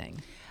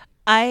everything.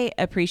 I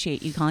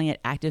appreciate you calling it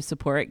active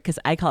support, because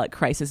I call it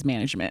crisis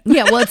management.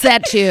 Yeah, well, it's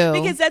that too.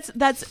 Because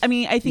that's I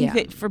mean, I think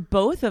that for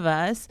both of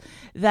us,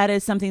 that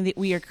is something that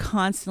we are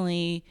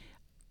constantly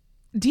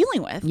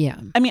dealing with. Yeah.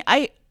 I mean,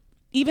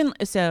 even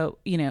so,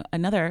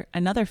 another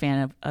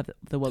fan of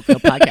the Woke Girl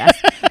podcast,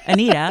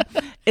 Anita,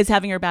 is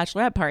having her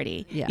bachelorette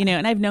party. Yeah.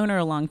 And I've known her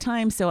a long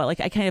time, so like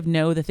I kind of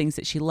know the things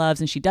that she loves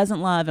and she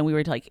doesn't love, and we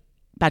were like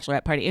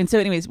bachelorette party, and so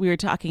anyways, we were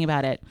talking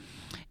about it.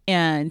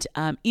 And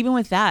even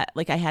with that,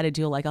 like I had to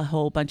do like a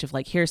whole bunch of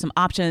like, here's some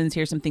options,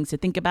 here's some things to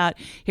think about,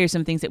 here's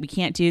some things that we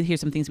can't do,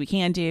 here's some things we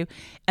can do.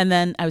 And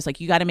then I was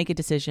like, you got to make a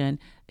decision.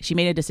 She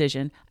made a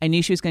decision. I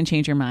knew she was going to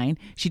change her mind.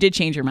 She did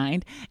change her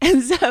mind.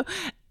 And so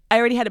I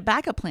already had a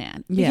backup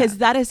plan because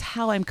that is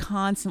how I'm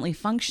constantly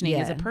functioning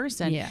as a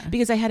person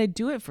because I had to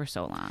do it for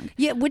so long.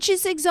 Yeah, which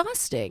is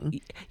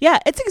exhausting. Yeah,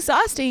 it's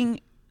exhausting.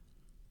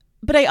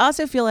 But I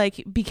also feel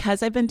like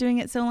because I've been doing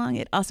it so long,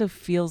 it also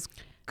feels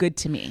good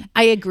to me.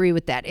 I agree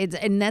with that.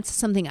 And that's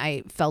something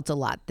I felt a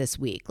lot this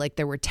week. Like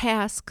there were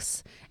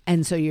tasks,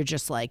 and so you're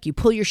just like, you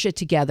pull your shit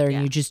together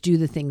and you just do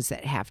the things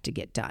that have to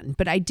get done.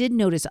 But I did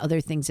notice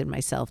other things in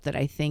myself that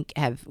I think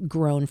have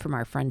grown from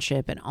our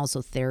friendship and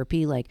also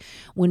therapy. Like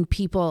when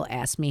people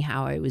asked me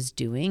how I was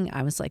doing,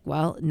 I was like,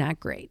 well, not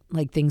great.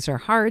 Like things are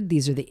hard.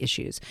 These are the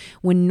issues.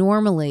 When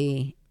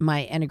normally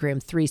my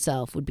Enneagram 3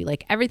 self would be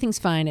like, everything's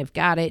fine. I've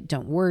got it.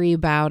 Don't worry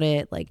about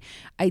it. Like,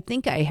 I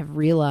think I have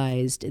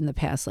realized in the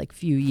past like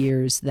few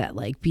years that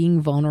like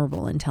being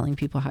vulnerable and telling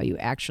people how you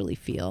actually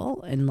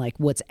feel and like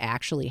what's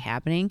actually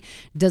happening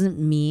doesn't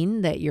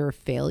mean that you're a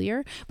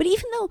failure. But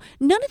even though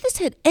none of this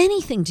had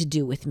anything to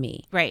do with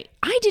me, right?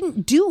 I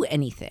didn't do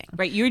anything.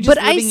 Right. You were just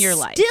living your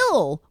life. But I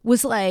still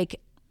was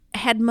like,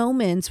 had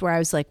moments where I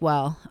was like,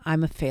 well,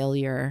 I'm a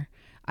failure.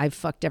 I've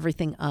fucked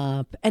everything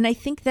up. And I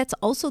think that's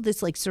also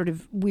this like sort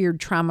of weird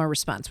trauma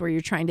response where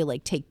you're trying to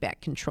like take back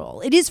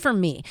control. It is for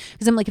me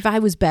because I'm like, if I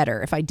was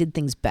better, if I did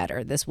things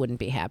better, this wouldn't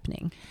be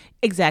happening.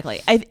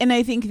 Exactly. I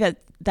think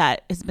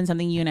that has been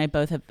something you and I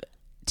both have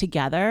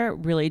together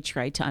really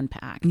tried to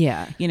unpack.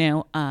 Yeah.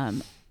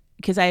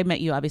 Because I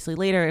met you obviously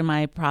later in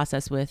my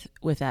process with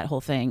that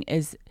whole thing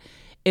is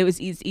it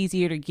was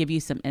easier to give you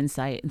some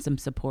insight and some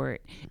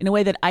support in a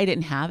way that I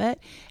didn't have it.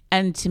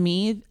 And to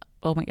me,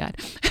 oh my God.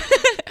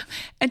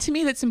 And to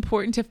me, that's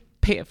important to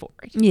pay it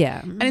forward.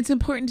 Yeah. And it's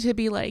important to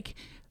be like,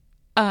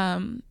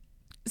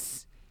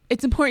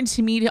 it's important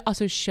to me to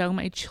also show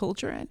my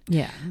children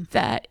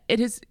that it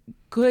is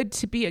good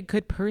to be a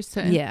good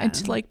person and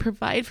to like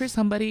provide for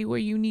somebody where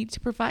you need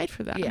to provide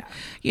for them. Yeah.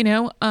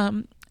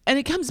 And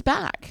it comes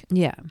back.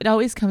 Yeah. It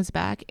always comes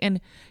back.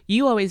 And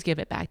you always give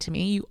it back to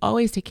me. You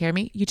always take care of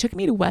me. You took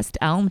me to West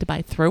Elm to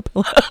buy throw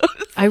pillows.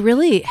 I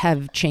really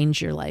have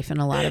changed your life in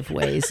a lot of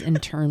ways in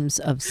terms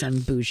of some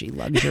bougie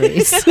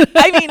luxuries.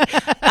 I mean,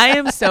 I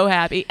am so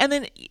happy. And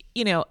then,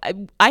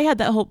 I had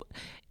that whole,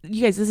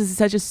 you guys, this is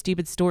such a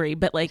stupid story,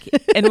 but like,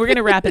 and we're going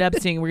to wrap it up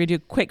soon. We're going to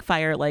do a quick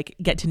fire, like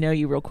get to know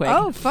you real quick.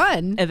 Oh,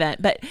 fun. Event.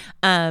 But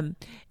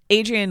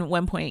Adrian, at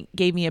one point,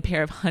 gave me a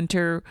pair of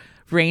Hunter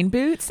rain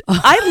boots.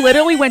 I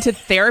literally went to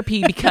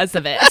therapy because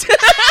of it.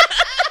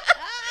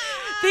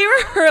 They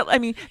were I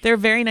mean, they're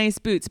very nice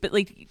boots, but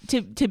like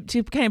to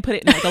kind of put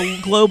it in like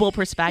a global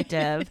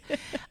perspective,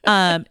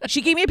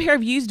 she gave me a pair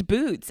of used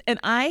boots, and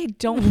I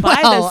don't buy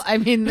this. I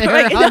mean,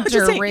 they're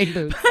Hunter rain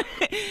boots.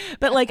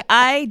 But like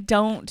I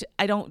don't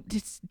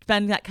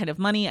spend that kind of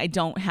money. I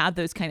don't have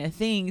those kind of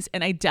things,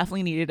 and I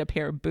definitely needed a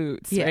pair of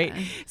boots, right?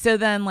 So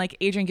then like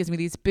Adrian gives me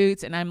these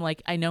boots, and I'm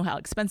like, I know how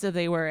expensive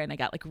they were, and I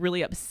got like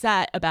really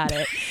upset about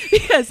it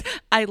because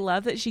I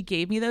love that she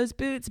gave me those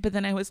boots, but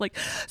then I was like,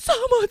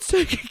 someone's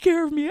taking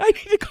care of me. I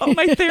need to call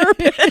my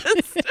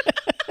therapist.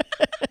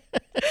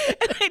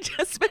 And I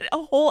just spent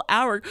a whole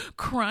hour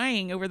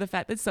crying over the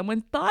fact that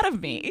someone thought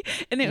of me,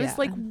 and it was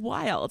like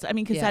wild. I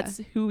mean, because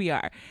that's who we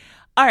are.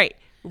 All right.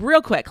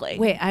 Real quickly.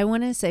 Wait, I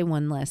want to say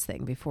one last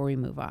thing before we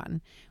move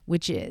on,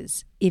 which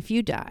is if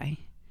you die,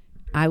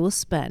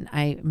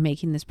 I'm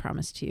making this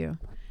promise to you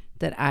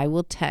that I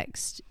will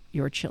text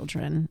your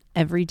children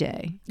every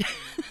day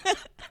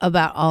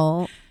about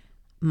all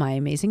my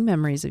amazing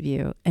memories of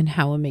you and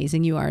how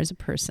amazing you are as a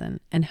person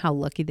and how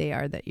lucky they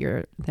are that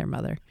you're their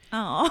mother.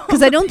 Oh,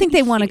 because I don't think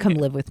they want to come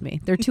live with me.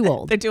 They're too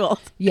old. They're too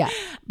old. Yeah.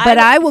 But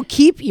I will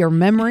keep your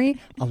memory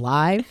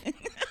alive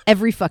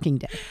every fucking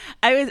day.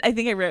 I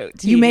think I wrote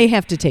to you may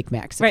have to take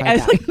Max. Right.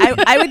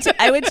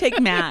 I would take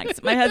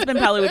Max. My husband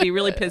probably would be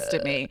really pissed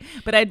at me,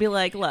 but I'd be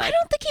like, look. I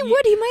don't think he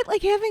would. He might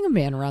like having a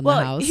man around the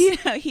house.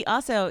 He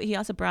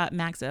also brought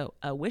Max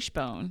a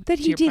wishbone that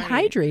he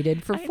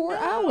dehydrated for 4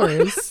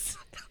 hours.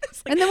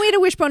 And then we had a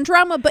wishbone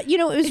trauma, but it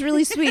was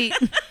really sweet.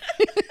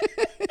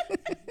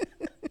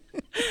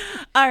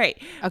 All right.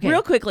 Okay.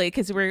 Real quickly,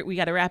 because we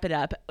got to wrap it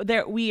up.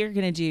 We are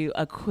going to do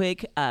a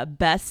quick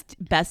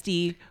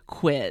bestie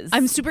quiz.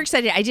 I'm super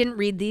excited. I didn't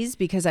read these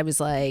because I was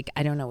like,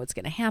 I don't know what's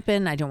going to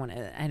happen. I don't want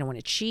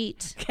to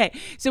cheat. Okay.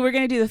 So we're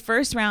going to do the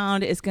first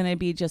round is going to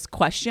be just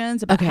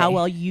questions about how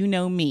well you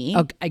know me.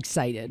 Okay.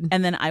 Excited.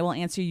 And then I will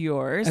answer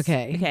yours.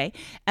 Okay. Okay.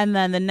 And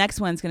then the next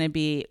one's going to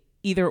be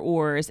either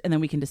ors, and then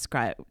we can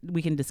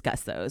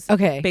discuss those.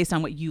 Okay. Based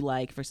on what you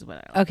like versus what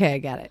I like. Okay, I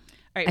got it.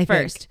 All right,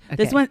 first.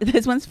 Okay.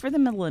 This one's for the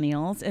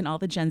millennials and all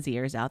the Gen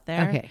Zers out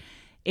there. Okay.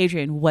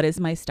 Adrian, what is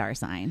my star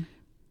sign?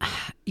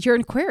 You're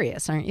an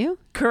Aquarius, aren't you?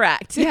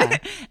 Correct. Yeah.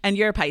 And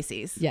you're a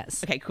Pisces.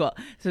 Yes. Okay, cool.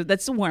 So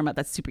that's the warm up.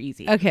 That's super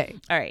easy. Okay.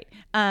 All right.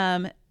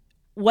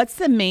 What's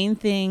the main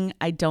thing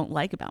I don't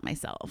like about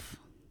myself?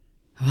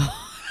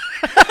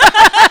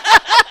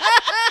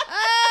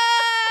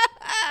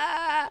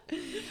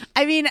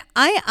 I mean,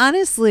 I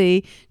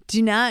honestly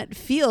do not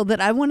feel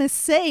that I want to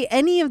say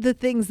any of the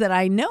things that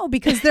I know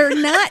because they're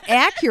not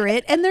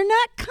accurate and they're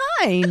not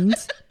kind.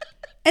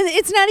 And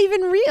it's not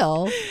even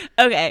real.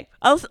 Okay.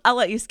 I'll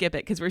let you skip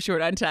it because we're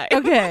short on time.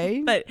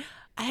 Okay. But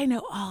I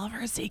know all of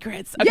her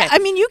secrets. Okay. Yeah, I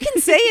mean, you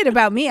can say it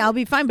about me. I'll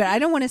be fine, but I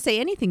don't want to say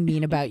anything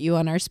mean about you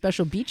on our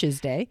special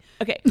beaches day.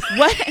 Okay.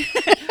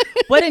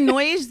 What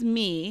annoys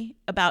me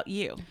about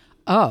you?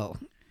 Oh,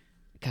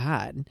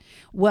 God.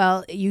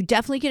 Well, you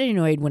definitely get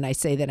annoyed when I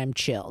say that I'm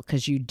chill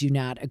because you do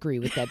not agree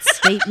with that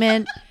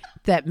statement.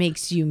 That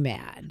makes you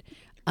mad.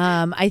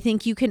 I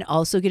think you can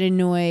also get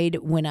annoyed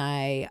when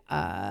I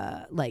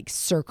like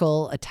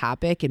circle a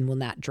topic and will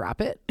not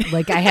drop it.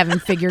 Like I haven't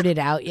figured it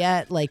out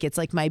yet. Like it's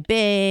like my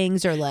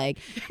bangs or like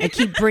I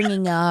keep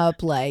bringing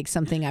up like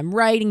something I'm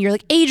writing. You're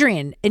like,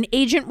 Adrian, an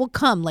agent will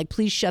come. Like,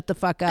 please shut the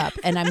fuck up.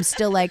 And I'm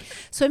still like,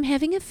 so I'm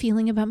having a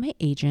feeling about my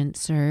agent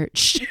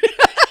search.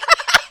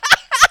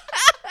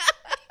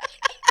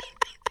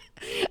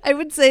 I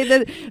would say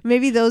that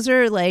maybe those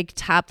are like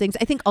top things.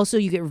 I think also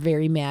you get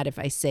very mad if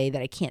I say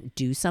that I can't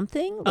do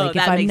something. Like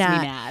that if I'm makes me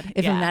not, mad.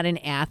 If Yeah. I'm not an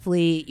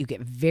athlete, you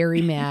get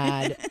very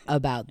mad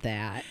about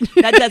that.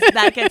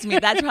 That gets me.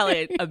 That's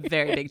probably a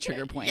very big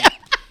trigger point.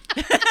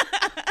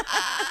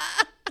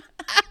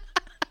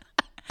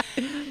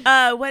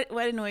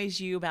 What annoys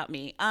you about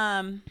me?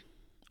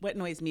 What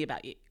annoys me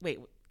about you? Wait,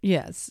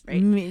 Yes.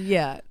 Right.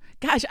 Yeah.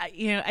 gosh,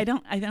 I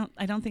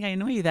don't think I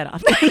annoy you that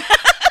often.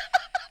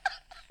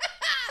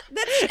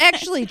 That's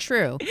actually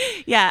true.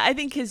 Yeah, I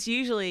think because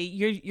usually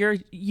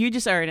you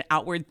just are an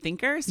outward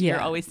thinker, so you're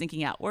Yeah. always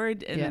thinking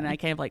outward, and then Yeah. I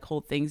kind of like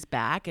hold things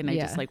back, and I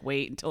just Yeah. like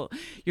wait until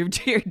you're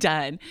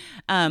done.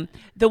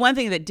 The one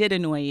thing that did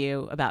annoy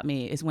you about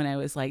me is when I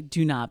was like,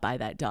 "Do not buy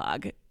that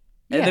dog."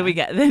 And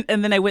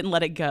then I wouldn't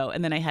let it go,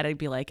 and then I had to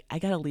be like, I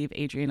gotta leave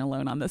Adrian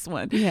alone on this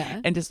one, Yeah.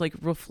 and just like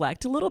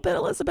reflect a little bit,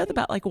 Elizabeth,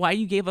 about like why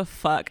you gave a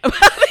fuck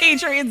about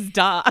Adrian's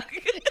dog.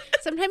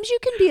 Sometimes you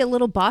can be a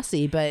little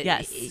bossy, but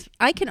Yes.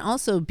 I can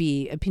also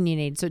be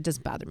opinionated, so it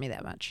doesn't bother me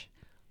that much.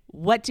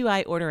 What do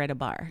I order at a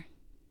bar?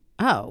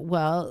 Oh,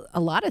 well, a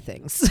lot of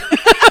things.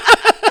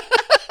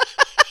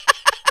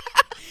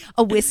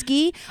 A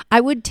whiskey.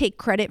 I would take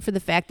credit for the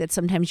fact that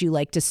sometimes you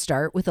like to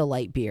start with a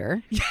light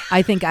beer.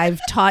 I think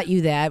I've taught you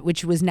that,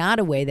 which was not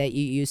a way that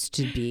you used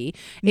to be.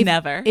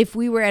 Never. If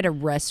we were at a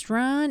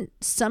restaurant,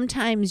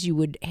 sometimes you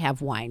would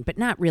have wine, but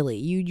not really.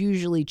 You'd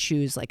usually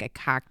choose like a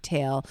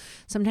cocktail,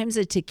 sometimes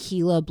a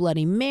tequila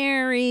Bloody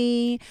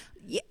Mary.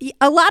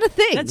 A lot of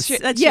things. That's true.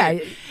 That's yeah.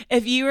 true.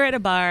 If you were at a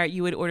bar,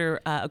 you would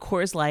order a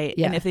Coors Light,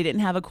 Yeah. and if they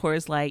didn't have a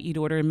Coors Light, you'd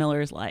order a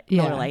Miller Light.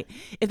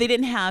 If they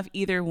didn't have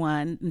either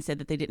one and said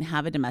that they didn't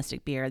have a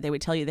domestic beer, they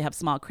would tell you they have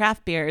small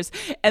craft beers,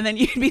 and then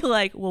you'd be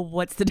like, "Well,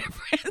 what's the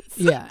difference?"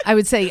 Yeah. I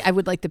would say I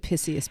would like the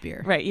pissiest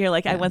beer. Right. You're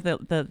like, I want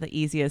the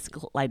easiest,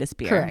 lightest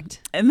beer. Correct.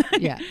 And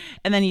then, Yeah.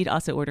 and then you'd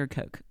also order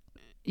Coke.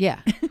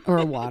 Yeah. Or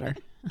a water.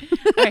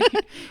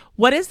 Right.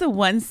 What is the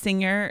one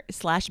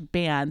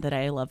singer/band that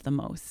I love the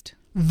most?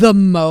 The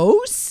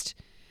most?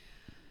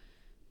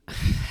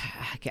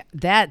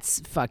 That's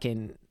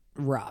fucking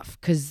rough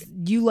because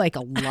you like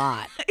a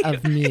lot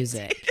of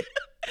music.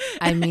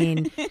 I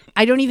mean,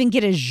 I don't even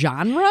get a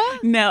genre.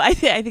 No, I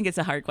think it's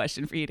a hard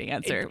question for you to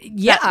answer.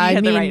 Yeah, you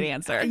had the right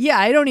answer. Yeah,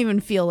 I don't even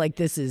feel like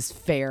this is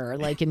fair,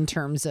 like in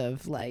terms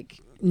of like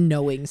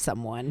knowing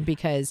someone,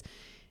 because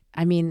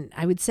I mean,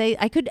 I would say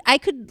I could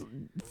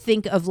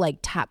think of like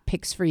top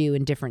picks for you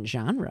in different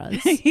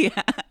genres.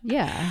 Yeah.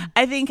 Yeah.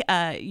 I think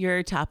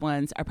your top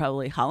ones are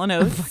probably Hall &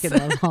 Oates, Fucking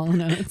love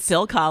Hall & Oates.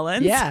 Phil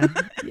Collins. Yeah.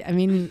 I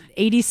mean,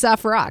 80s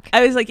soft rock.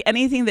 I was like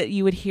anything that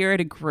you would hear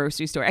at a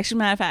grocery store. Actually,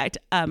 matter of fact,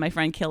 my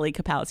friend Kelly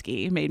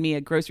Kapowski made me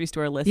a grocery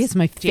store list. It's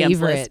my jams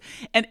favorite. list,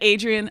 and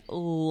Adrian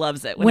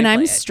loves it When I I'm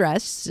play it.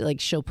 stressed, like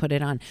she'll put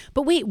it on.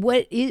 But wait,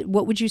 what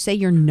would you say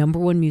your number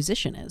one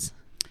musician is?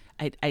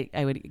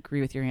 I would agree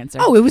with your answer.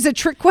 Oh, it was a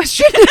trick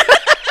question.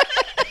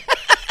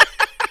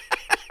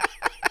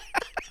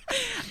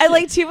 I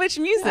like too much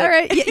music. All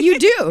right. Yeah, you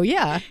do.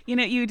 Yeah. You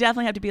know, you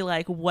definitely have to be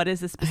like, what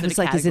is this I specific was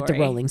like, is it the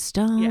category? Rolling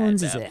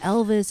Stones? Is no. it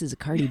Elvis? Is it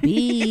Cardi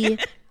B?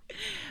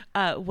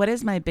 What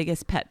is my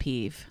biggest pet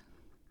peeve?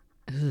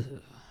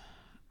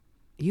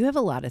 You have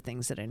a lot of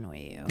things that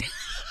annoy you.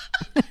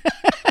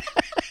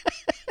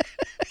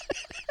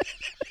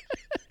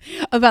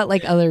 About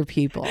like other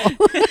people.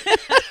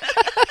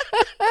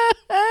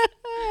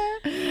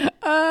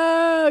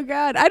 Oh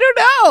God, I don't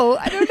know.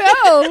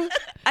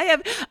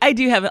 I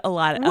do have a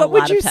lot. What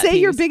would you of pet say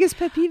your peeves. biggest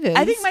pet peeve is?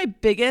 I think my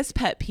biggest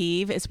pet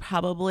peeve is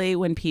probably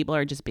when people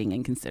are just being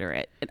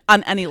inconsiderate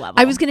on any level.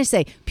 I was gonna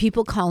say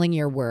people calling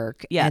your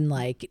work Yeah. and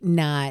like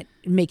not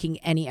making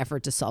any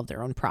effort to solve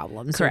their own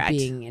problems Correct. or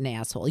being an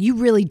asshole. You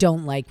really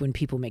don't like when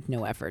people make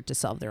no effort to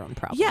solve their own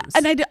problems. Yeah,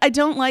 and I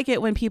don't like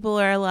it when people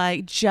are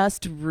like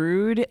just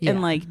rude Yeah.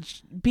 and like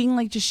being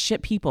like just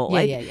shit people. Yeah,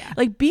 Like, yeah.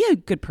 Like be a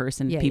good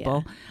person, Yeah,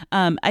 people.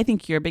 I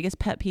think your biggest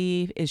pet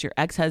peeve is your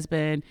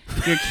ex-husband,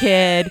 your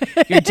kid,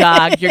 your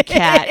dog, your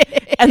cat,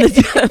 and the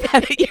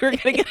fact that you're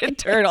gonna get a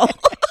turtle.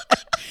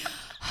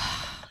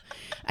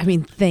 I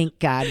mean, thank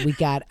God we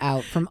got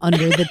out from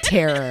under the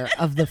terror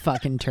of the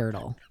fucking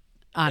turtle.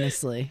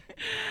 Honestly.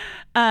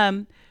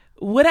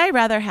 Would I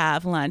rather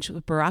have lunch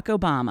with Barack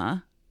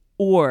Obama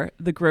or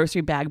the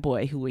grocery bag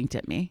boy who winked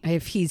at me?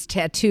 If he's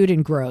tattooed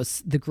and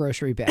gross, the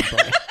grocery bag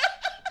boy.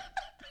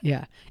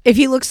 Yeah. If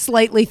he looks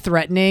slightly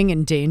threatening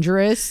and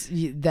dangerous,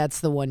 that's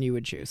the one you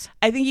would choose.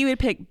 I think you would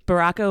pick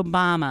Barack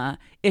Obama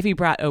if he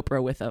brought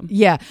Oprah with him.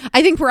 Yeah.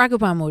 I think Barack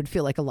Obama would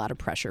feel like a lot of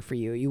pressure for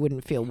you. You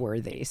wouldn't feel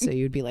worthy. So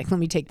you'd be like, let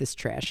me take this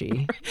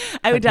trashy.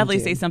 I would definitely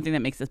dude. say something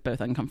that makes us both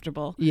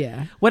uncomfortable.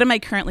 Yeah. What am I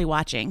currently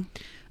watching?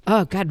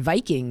 Oh, God.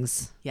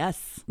 Vikings.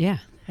 Yes. Yeah.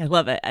 I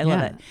love it. I love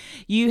Yeah. it.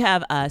 You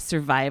have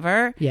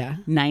Survivor. Yeah.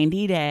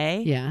 90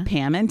 Day. Yeah.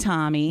 Pam and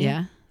Tommy.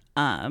 Yeah.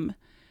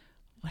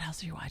 What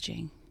else are you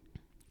watching?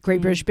 Great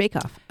British Bake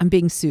Off. I'm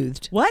being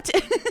soothed. What?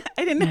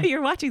 I didn't know you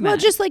were watching that. Well,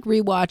 just like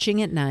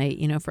rewatching at night,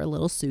 for a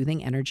little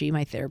soothing energy.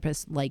 My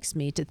therapist likes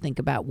me to think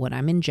about what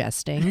I'm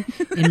ingesting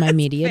in my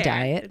media Fair.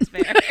 diet. It's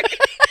fair.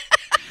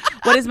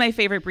 What is my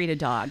favorite breed of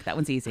dog? That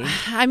one's easy.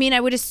 I mean, I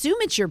would assume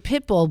it's your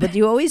pit bull, but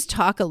you always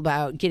talk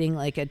about getting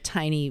like a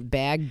tiny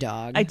bag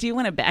dog. I do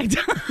want a bag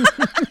dog.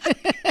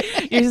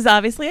 Yours is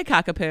obviously a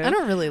cockapoo. I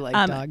don't really like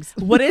dogs.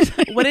 What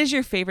is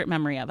your favorite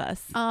memory of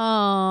us?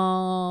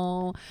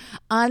 Oh,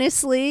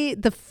 honestly,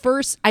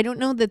 I don't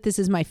know that this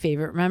is my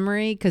favorite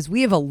memory because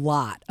we have a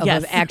lot of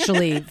Yes.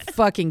 actually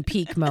fucking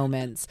peak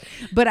moments.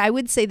 But I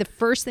would say the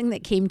first thing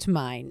that came to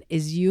mind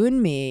is you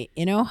and me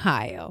in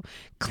Ohio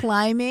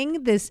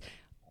climbing this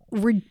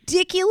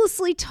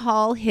ridiculously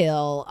tall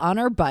hill on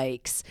our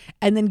bikes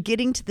and then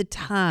getting to the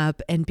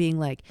top and being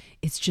like,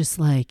 it's just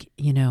like,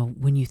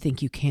 when you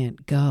think you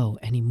can't go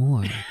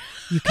anymore,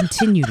 you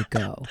continue to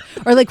go.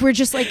 Or like we're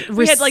just like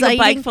We had like a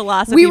bike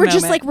philosophy we were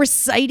just moment. like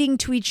reciting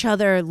to each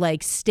other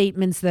like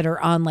statements that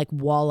are on like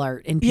wall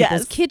art in people's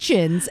Yes.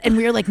 kitchens. And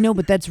we were like, no,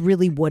 but that's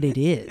really what it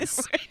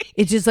is.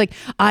 It's just like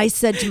I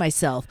said to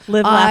myself,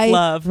 Live, laugh, I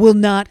love. will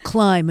not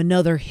climb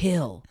another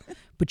hill.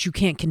 But you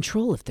can't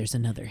control if there's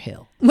another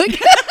hill. Like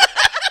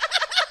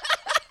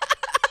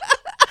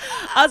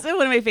Also,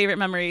 one of my favorite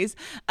memories,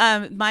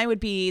 mine would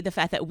be the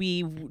fact that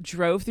we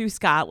drove through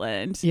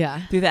Scotland,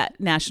 Yeah. through that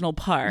national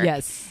park,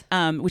 Yes.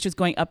 which was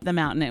going up the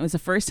mountain. It was the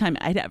first time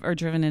I'd ever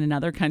driven in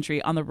another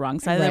country on the wrong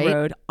side of the Right.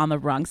 road, on the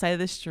wrong side of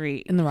the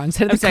street, in the wrong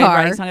side of I'm the sorry,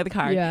 car. wrong side of the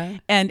car, Yeah.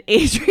 and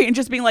Adrian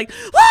just being like,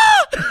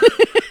 ah!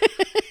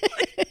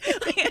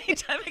 Like,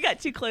 anytime I got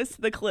too close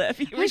to the cliff,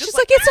 you I were was just just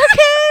like, it's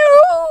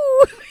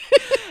okay.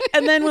 Ooh.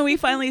 and then when we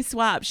finally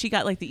swapped, she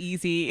got like the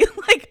easy,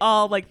 like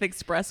all like the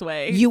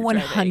expressway. You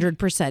driving.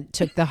 100%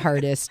 took the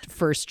hardest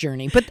first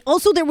journey, but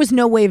also there was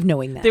no way of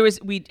knowing that.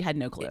 We had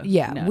no clue.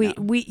 Yeah, No, we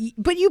no.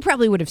 but you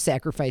probably would have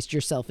sacrificed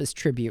yourself as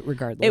tribute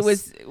regardless. It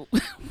was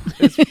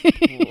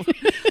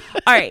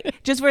all right.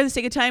 Just for the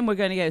sake of time, we're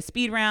going to go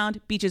speed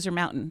round: beaches or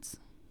mountains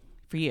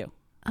for you.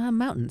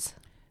 Mountains.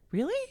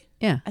 Really?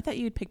 Yeah. I thought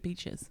you would pick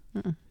beaches.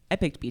 I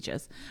picked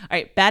beaches. All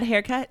right. Bad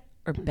haircut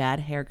or bad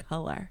hair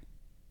color?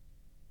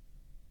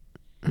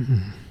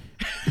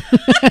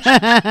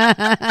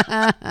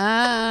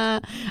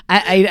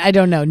 I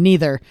don't know.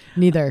 Neither.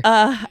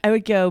 I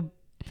would go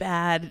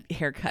bad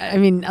haircut. I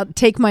mean, I'll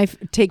take my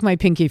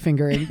pinky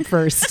finger in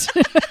first.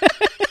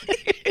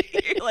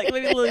 Like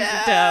let me lose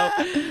the toe.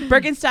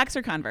 Birkenstocks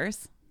or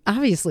Converse?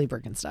 Obviously,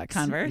 Birkenstocks.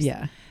 Converse.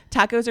 Yeah.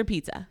 Tacos or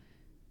pizza?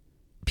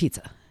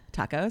 Pizza.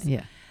 Tacos.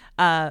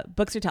 Yeah.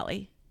 Books or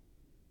telly?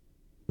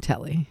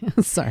 Telly.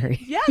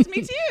 Sorry. Yes,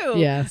 me too.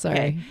 Yeah, sorry.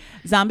 Okay.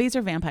 Zombies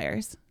or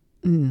vampires?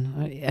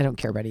 I don't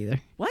care about either.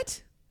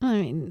 What? I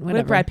mean, What whatever.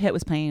 if Brad Pitt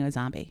was playing a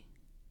zombie?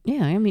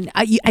 Yeah, I mean,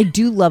 I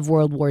do love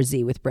World War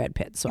Z with Brad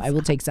Pitt, so I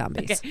will take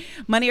zombies. Okay.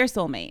 Money or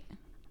soulmate?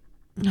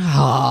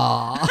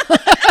 Aw.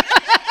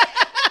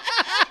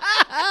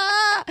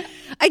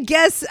 I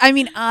guess, I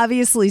mean,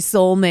 obviously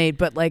soulmate,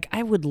 but like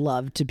I would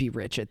love to be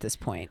rich at this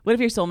point. What if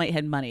your soulmate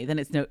had money? Then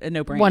it's a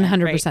no brainer.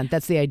 100%.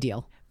 That's the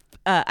ideal.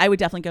 I would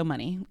definitely go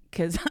money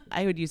because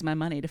I would use my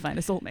money to find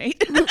a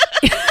soulmate.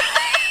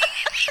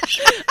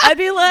 I'd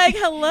be like,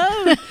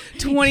 hello,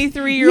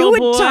 23-year-old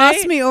You would boy.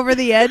 toss me over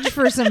the edge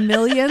for some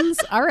millions.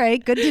 All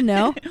right, good to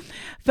know.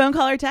 Phone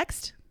call or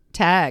text?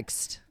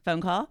 Text. Phone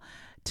call.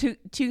 Too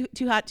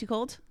hot, too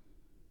cold?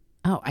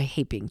 Oh, I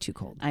hate being too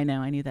cold. I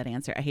know. I knew that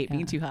answer. I hate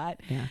being too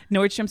hot. Yeah.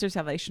 Nordstrom's or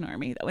Salvation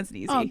Army? That one's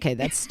easy. Okay,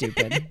 that's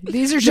stupid.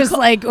 These are just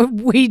like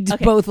we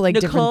both like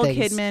Nicole different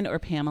things. Kidman or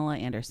Pamela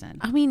Anderson?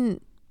 I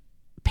mean,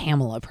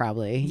 Pamela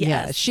probably. Yeah,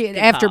 Yes, she good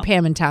after call.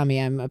 Pam and Tommy,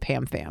 I'm a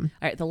Pam fan.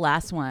 All right, the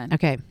last one.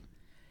 Okay.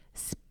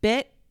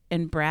 Spit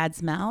in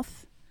Brad's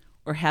mouth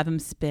or have him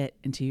spit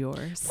into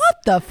yours? What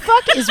the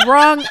fuck is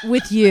wrong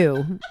with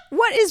you?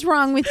 What is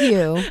wrong with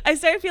you? I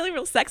started feeling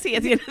real sexy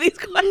at the end of these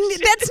questions.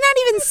 That's not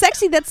even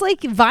sexy. That's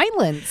like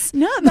violence.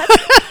 No,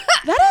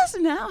 that is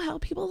now how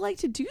people like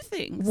to do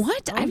things.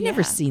 What? Oh, I've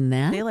never seen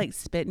that. They like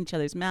spit in each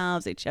other's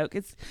mouths. They choke.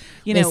 It's,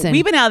 you know, Listen.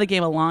 we've been out of the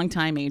game a long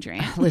time,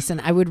 Adrian. Listen,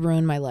 I would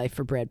ruin my life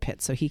for Brad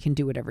Pitt, so he can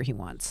do whatever he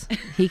wants.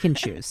 He can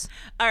choose.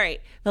 All right.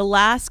 The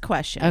last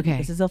question. Okay.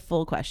 This is a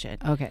full question.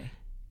 Okay.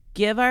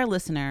 Give our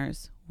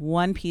listeners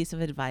one piece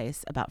of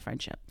advice about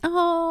friendship.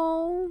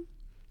 Oh.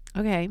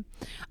 Okay.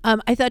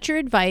 I thought your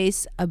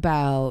advice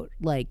about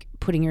like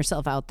putting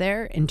yourself out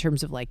there in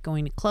terms of like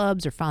going to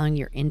clubs or following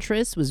your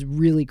interests was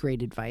really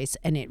great advice,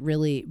 and it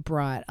really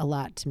brought a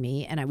lot to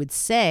me. And I would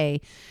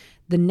say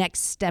the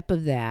next step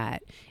of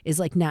that is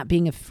like not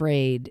being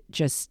afraid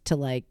just to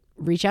like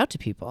reach out to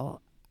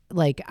people.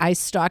 Like I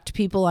stalked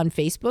people on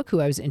Facebook who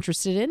I was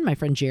interested in, my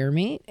friend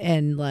Jeremy,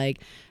 and like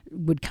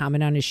would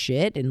comment on his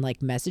shit and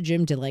like message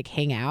him to like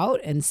hang out.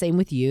 And same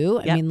with you.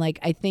 I Yep. mean, like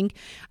I think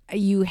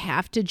you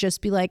have to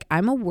just be like,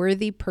 I'm a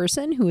worthy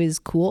person who is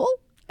cool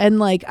and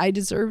like I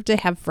deserve to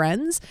have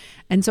friends.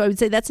 And so I would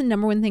say that's the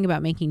number one thing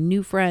about making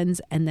new friends.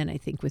 And then I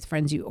think with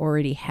friends you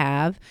already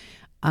have,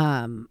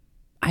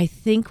 I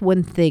think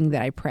one thing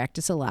that I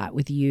practice a lot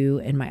with you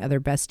and my other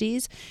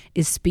besties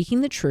is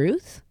speaking the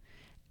truth,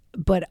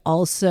 but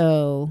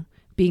also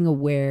being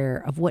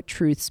aware of what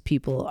truths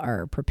people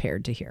are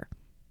prepared to hear.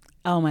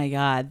 Oh my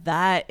God,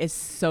 that is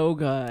so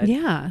good.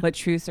 Yeah. What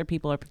truths are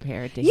people are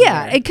prepared to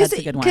Yeah, hear? because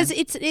That's a good one.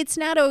 it's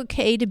not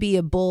okay to be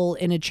a bull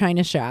in a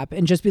china shop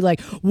and just be like,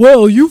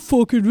 well, you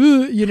fucking,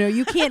 you know,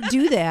 you can't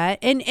do that,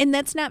 and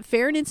that's not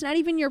fair, and it's not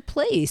even your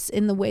place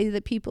in the way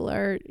that people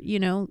are, you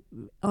know,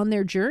 on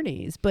their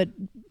journeys. But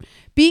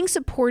being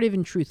supportive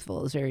and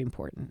truthful is very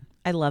important.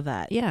 I love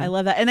that. Yeah. I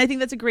love that. And I think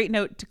that's a great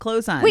note to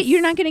close on. Wait,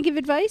 you're not going to give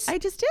advice? I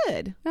just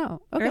did. Oh,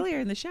 okay. Earlier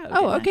in the show. Oh,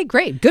 didn't I? okay,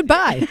 great.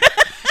 Goodbye.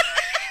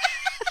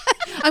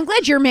 I'm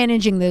glad you're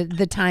managing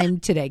the time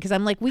today because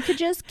I'm like, we could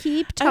just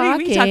keep talking. I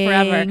mean, we can talk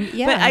forever.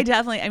 Yeah. But I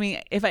definitely, I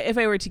mean, if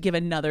I were to give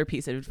another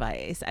piece of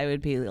advice, I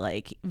would be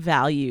like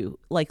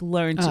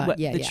learn what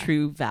yeah, the yeah.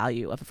 true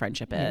value of a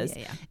friendship is,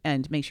 yeah.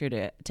 and make sure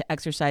to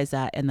exercise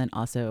that, and then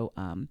also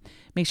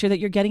make sure that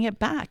you're getting it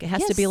back. It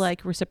has to be Yes.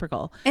 like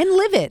reciprocal. And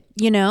live it,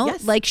 you know,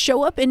 Yes. like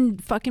show up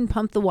and fucking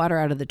pump the water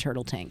out of the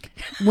turtle tank.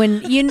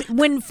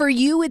 When for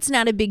you it's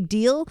not a big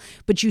deal,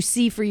 but you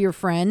see for your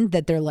friend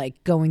that they're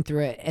like going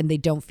through it and they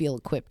don't feel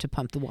equipped to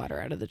pump the water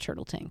out of the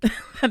turtle tank.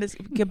 That is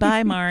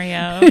goodbye,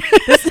 Mario.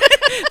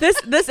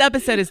 This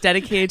episode is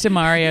dedicated to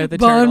Mario the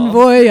Bon turtle.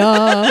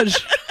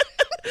 voyage.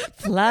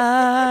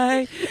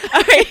 Fly.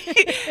 All right.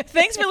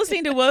 Thanks for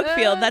listening to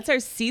Wokefield. That's our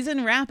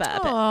season wrap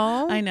up.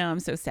 Aw. I know, I'm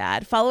so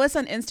sad. Follow us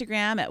on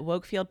Instagram at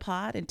Wokefield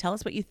Pod and tell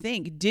us what you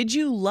think. Did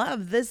you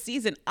love this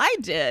season? I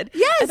did.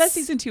 Yes. I thought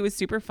season 2 was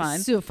super fun.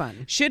 So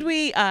fun. Should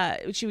we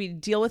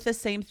deal with the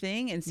same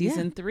thing in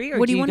season 3, or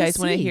What do do you you wanna guys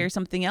want to see? hear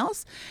something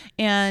else?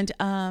 And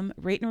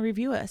rate and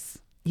review us.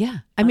 Yeah.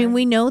 I mean,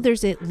 we know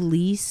there's at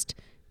least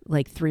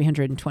like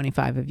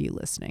 325 of you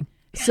listening.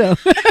 So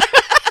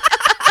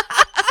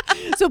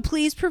So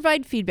please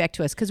provide feedback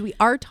to us because we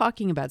are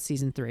talking about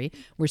season 3.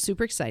 We're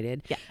super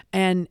excited. Yeah.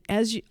 And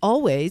as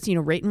always, you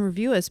know, rate and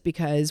review us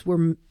because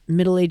we're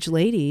middle-aged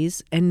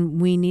ladies and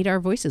we need our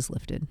voices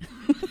lifted.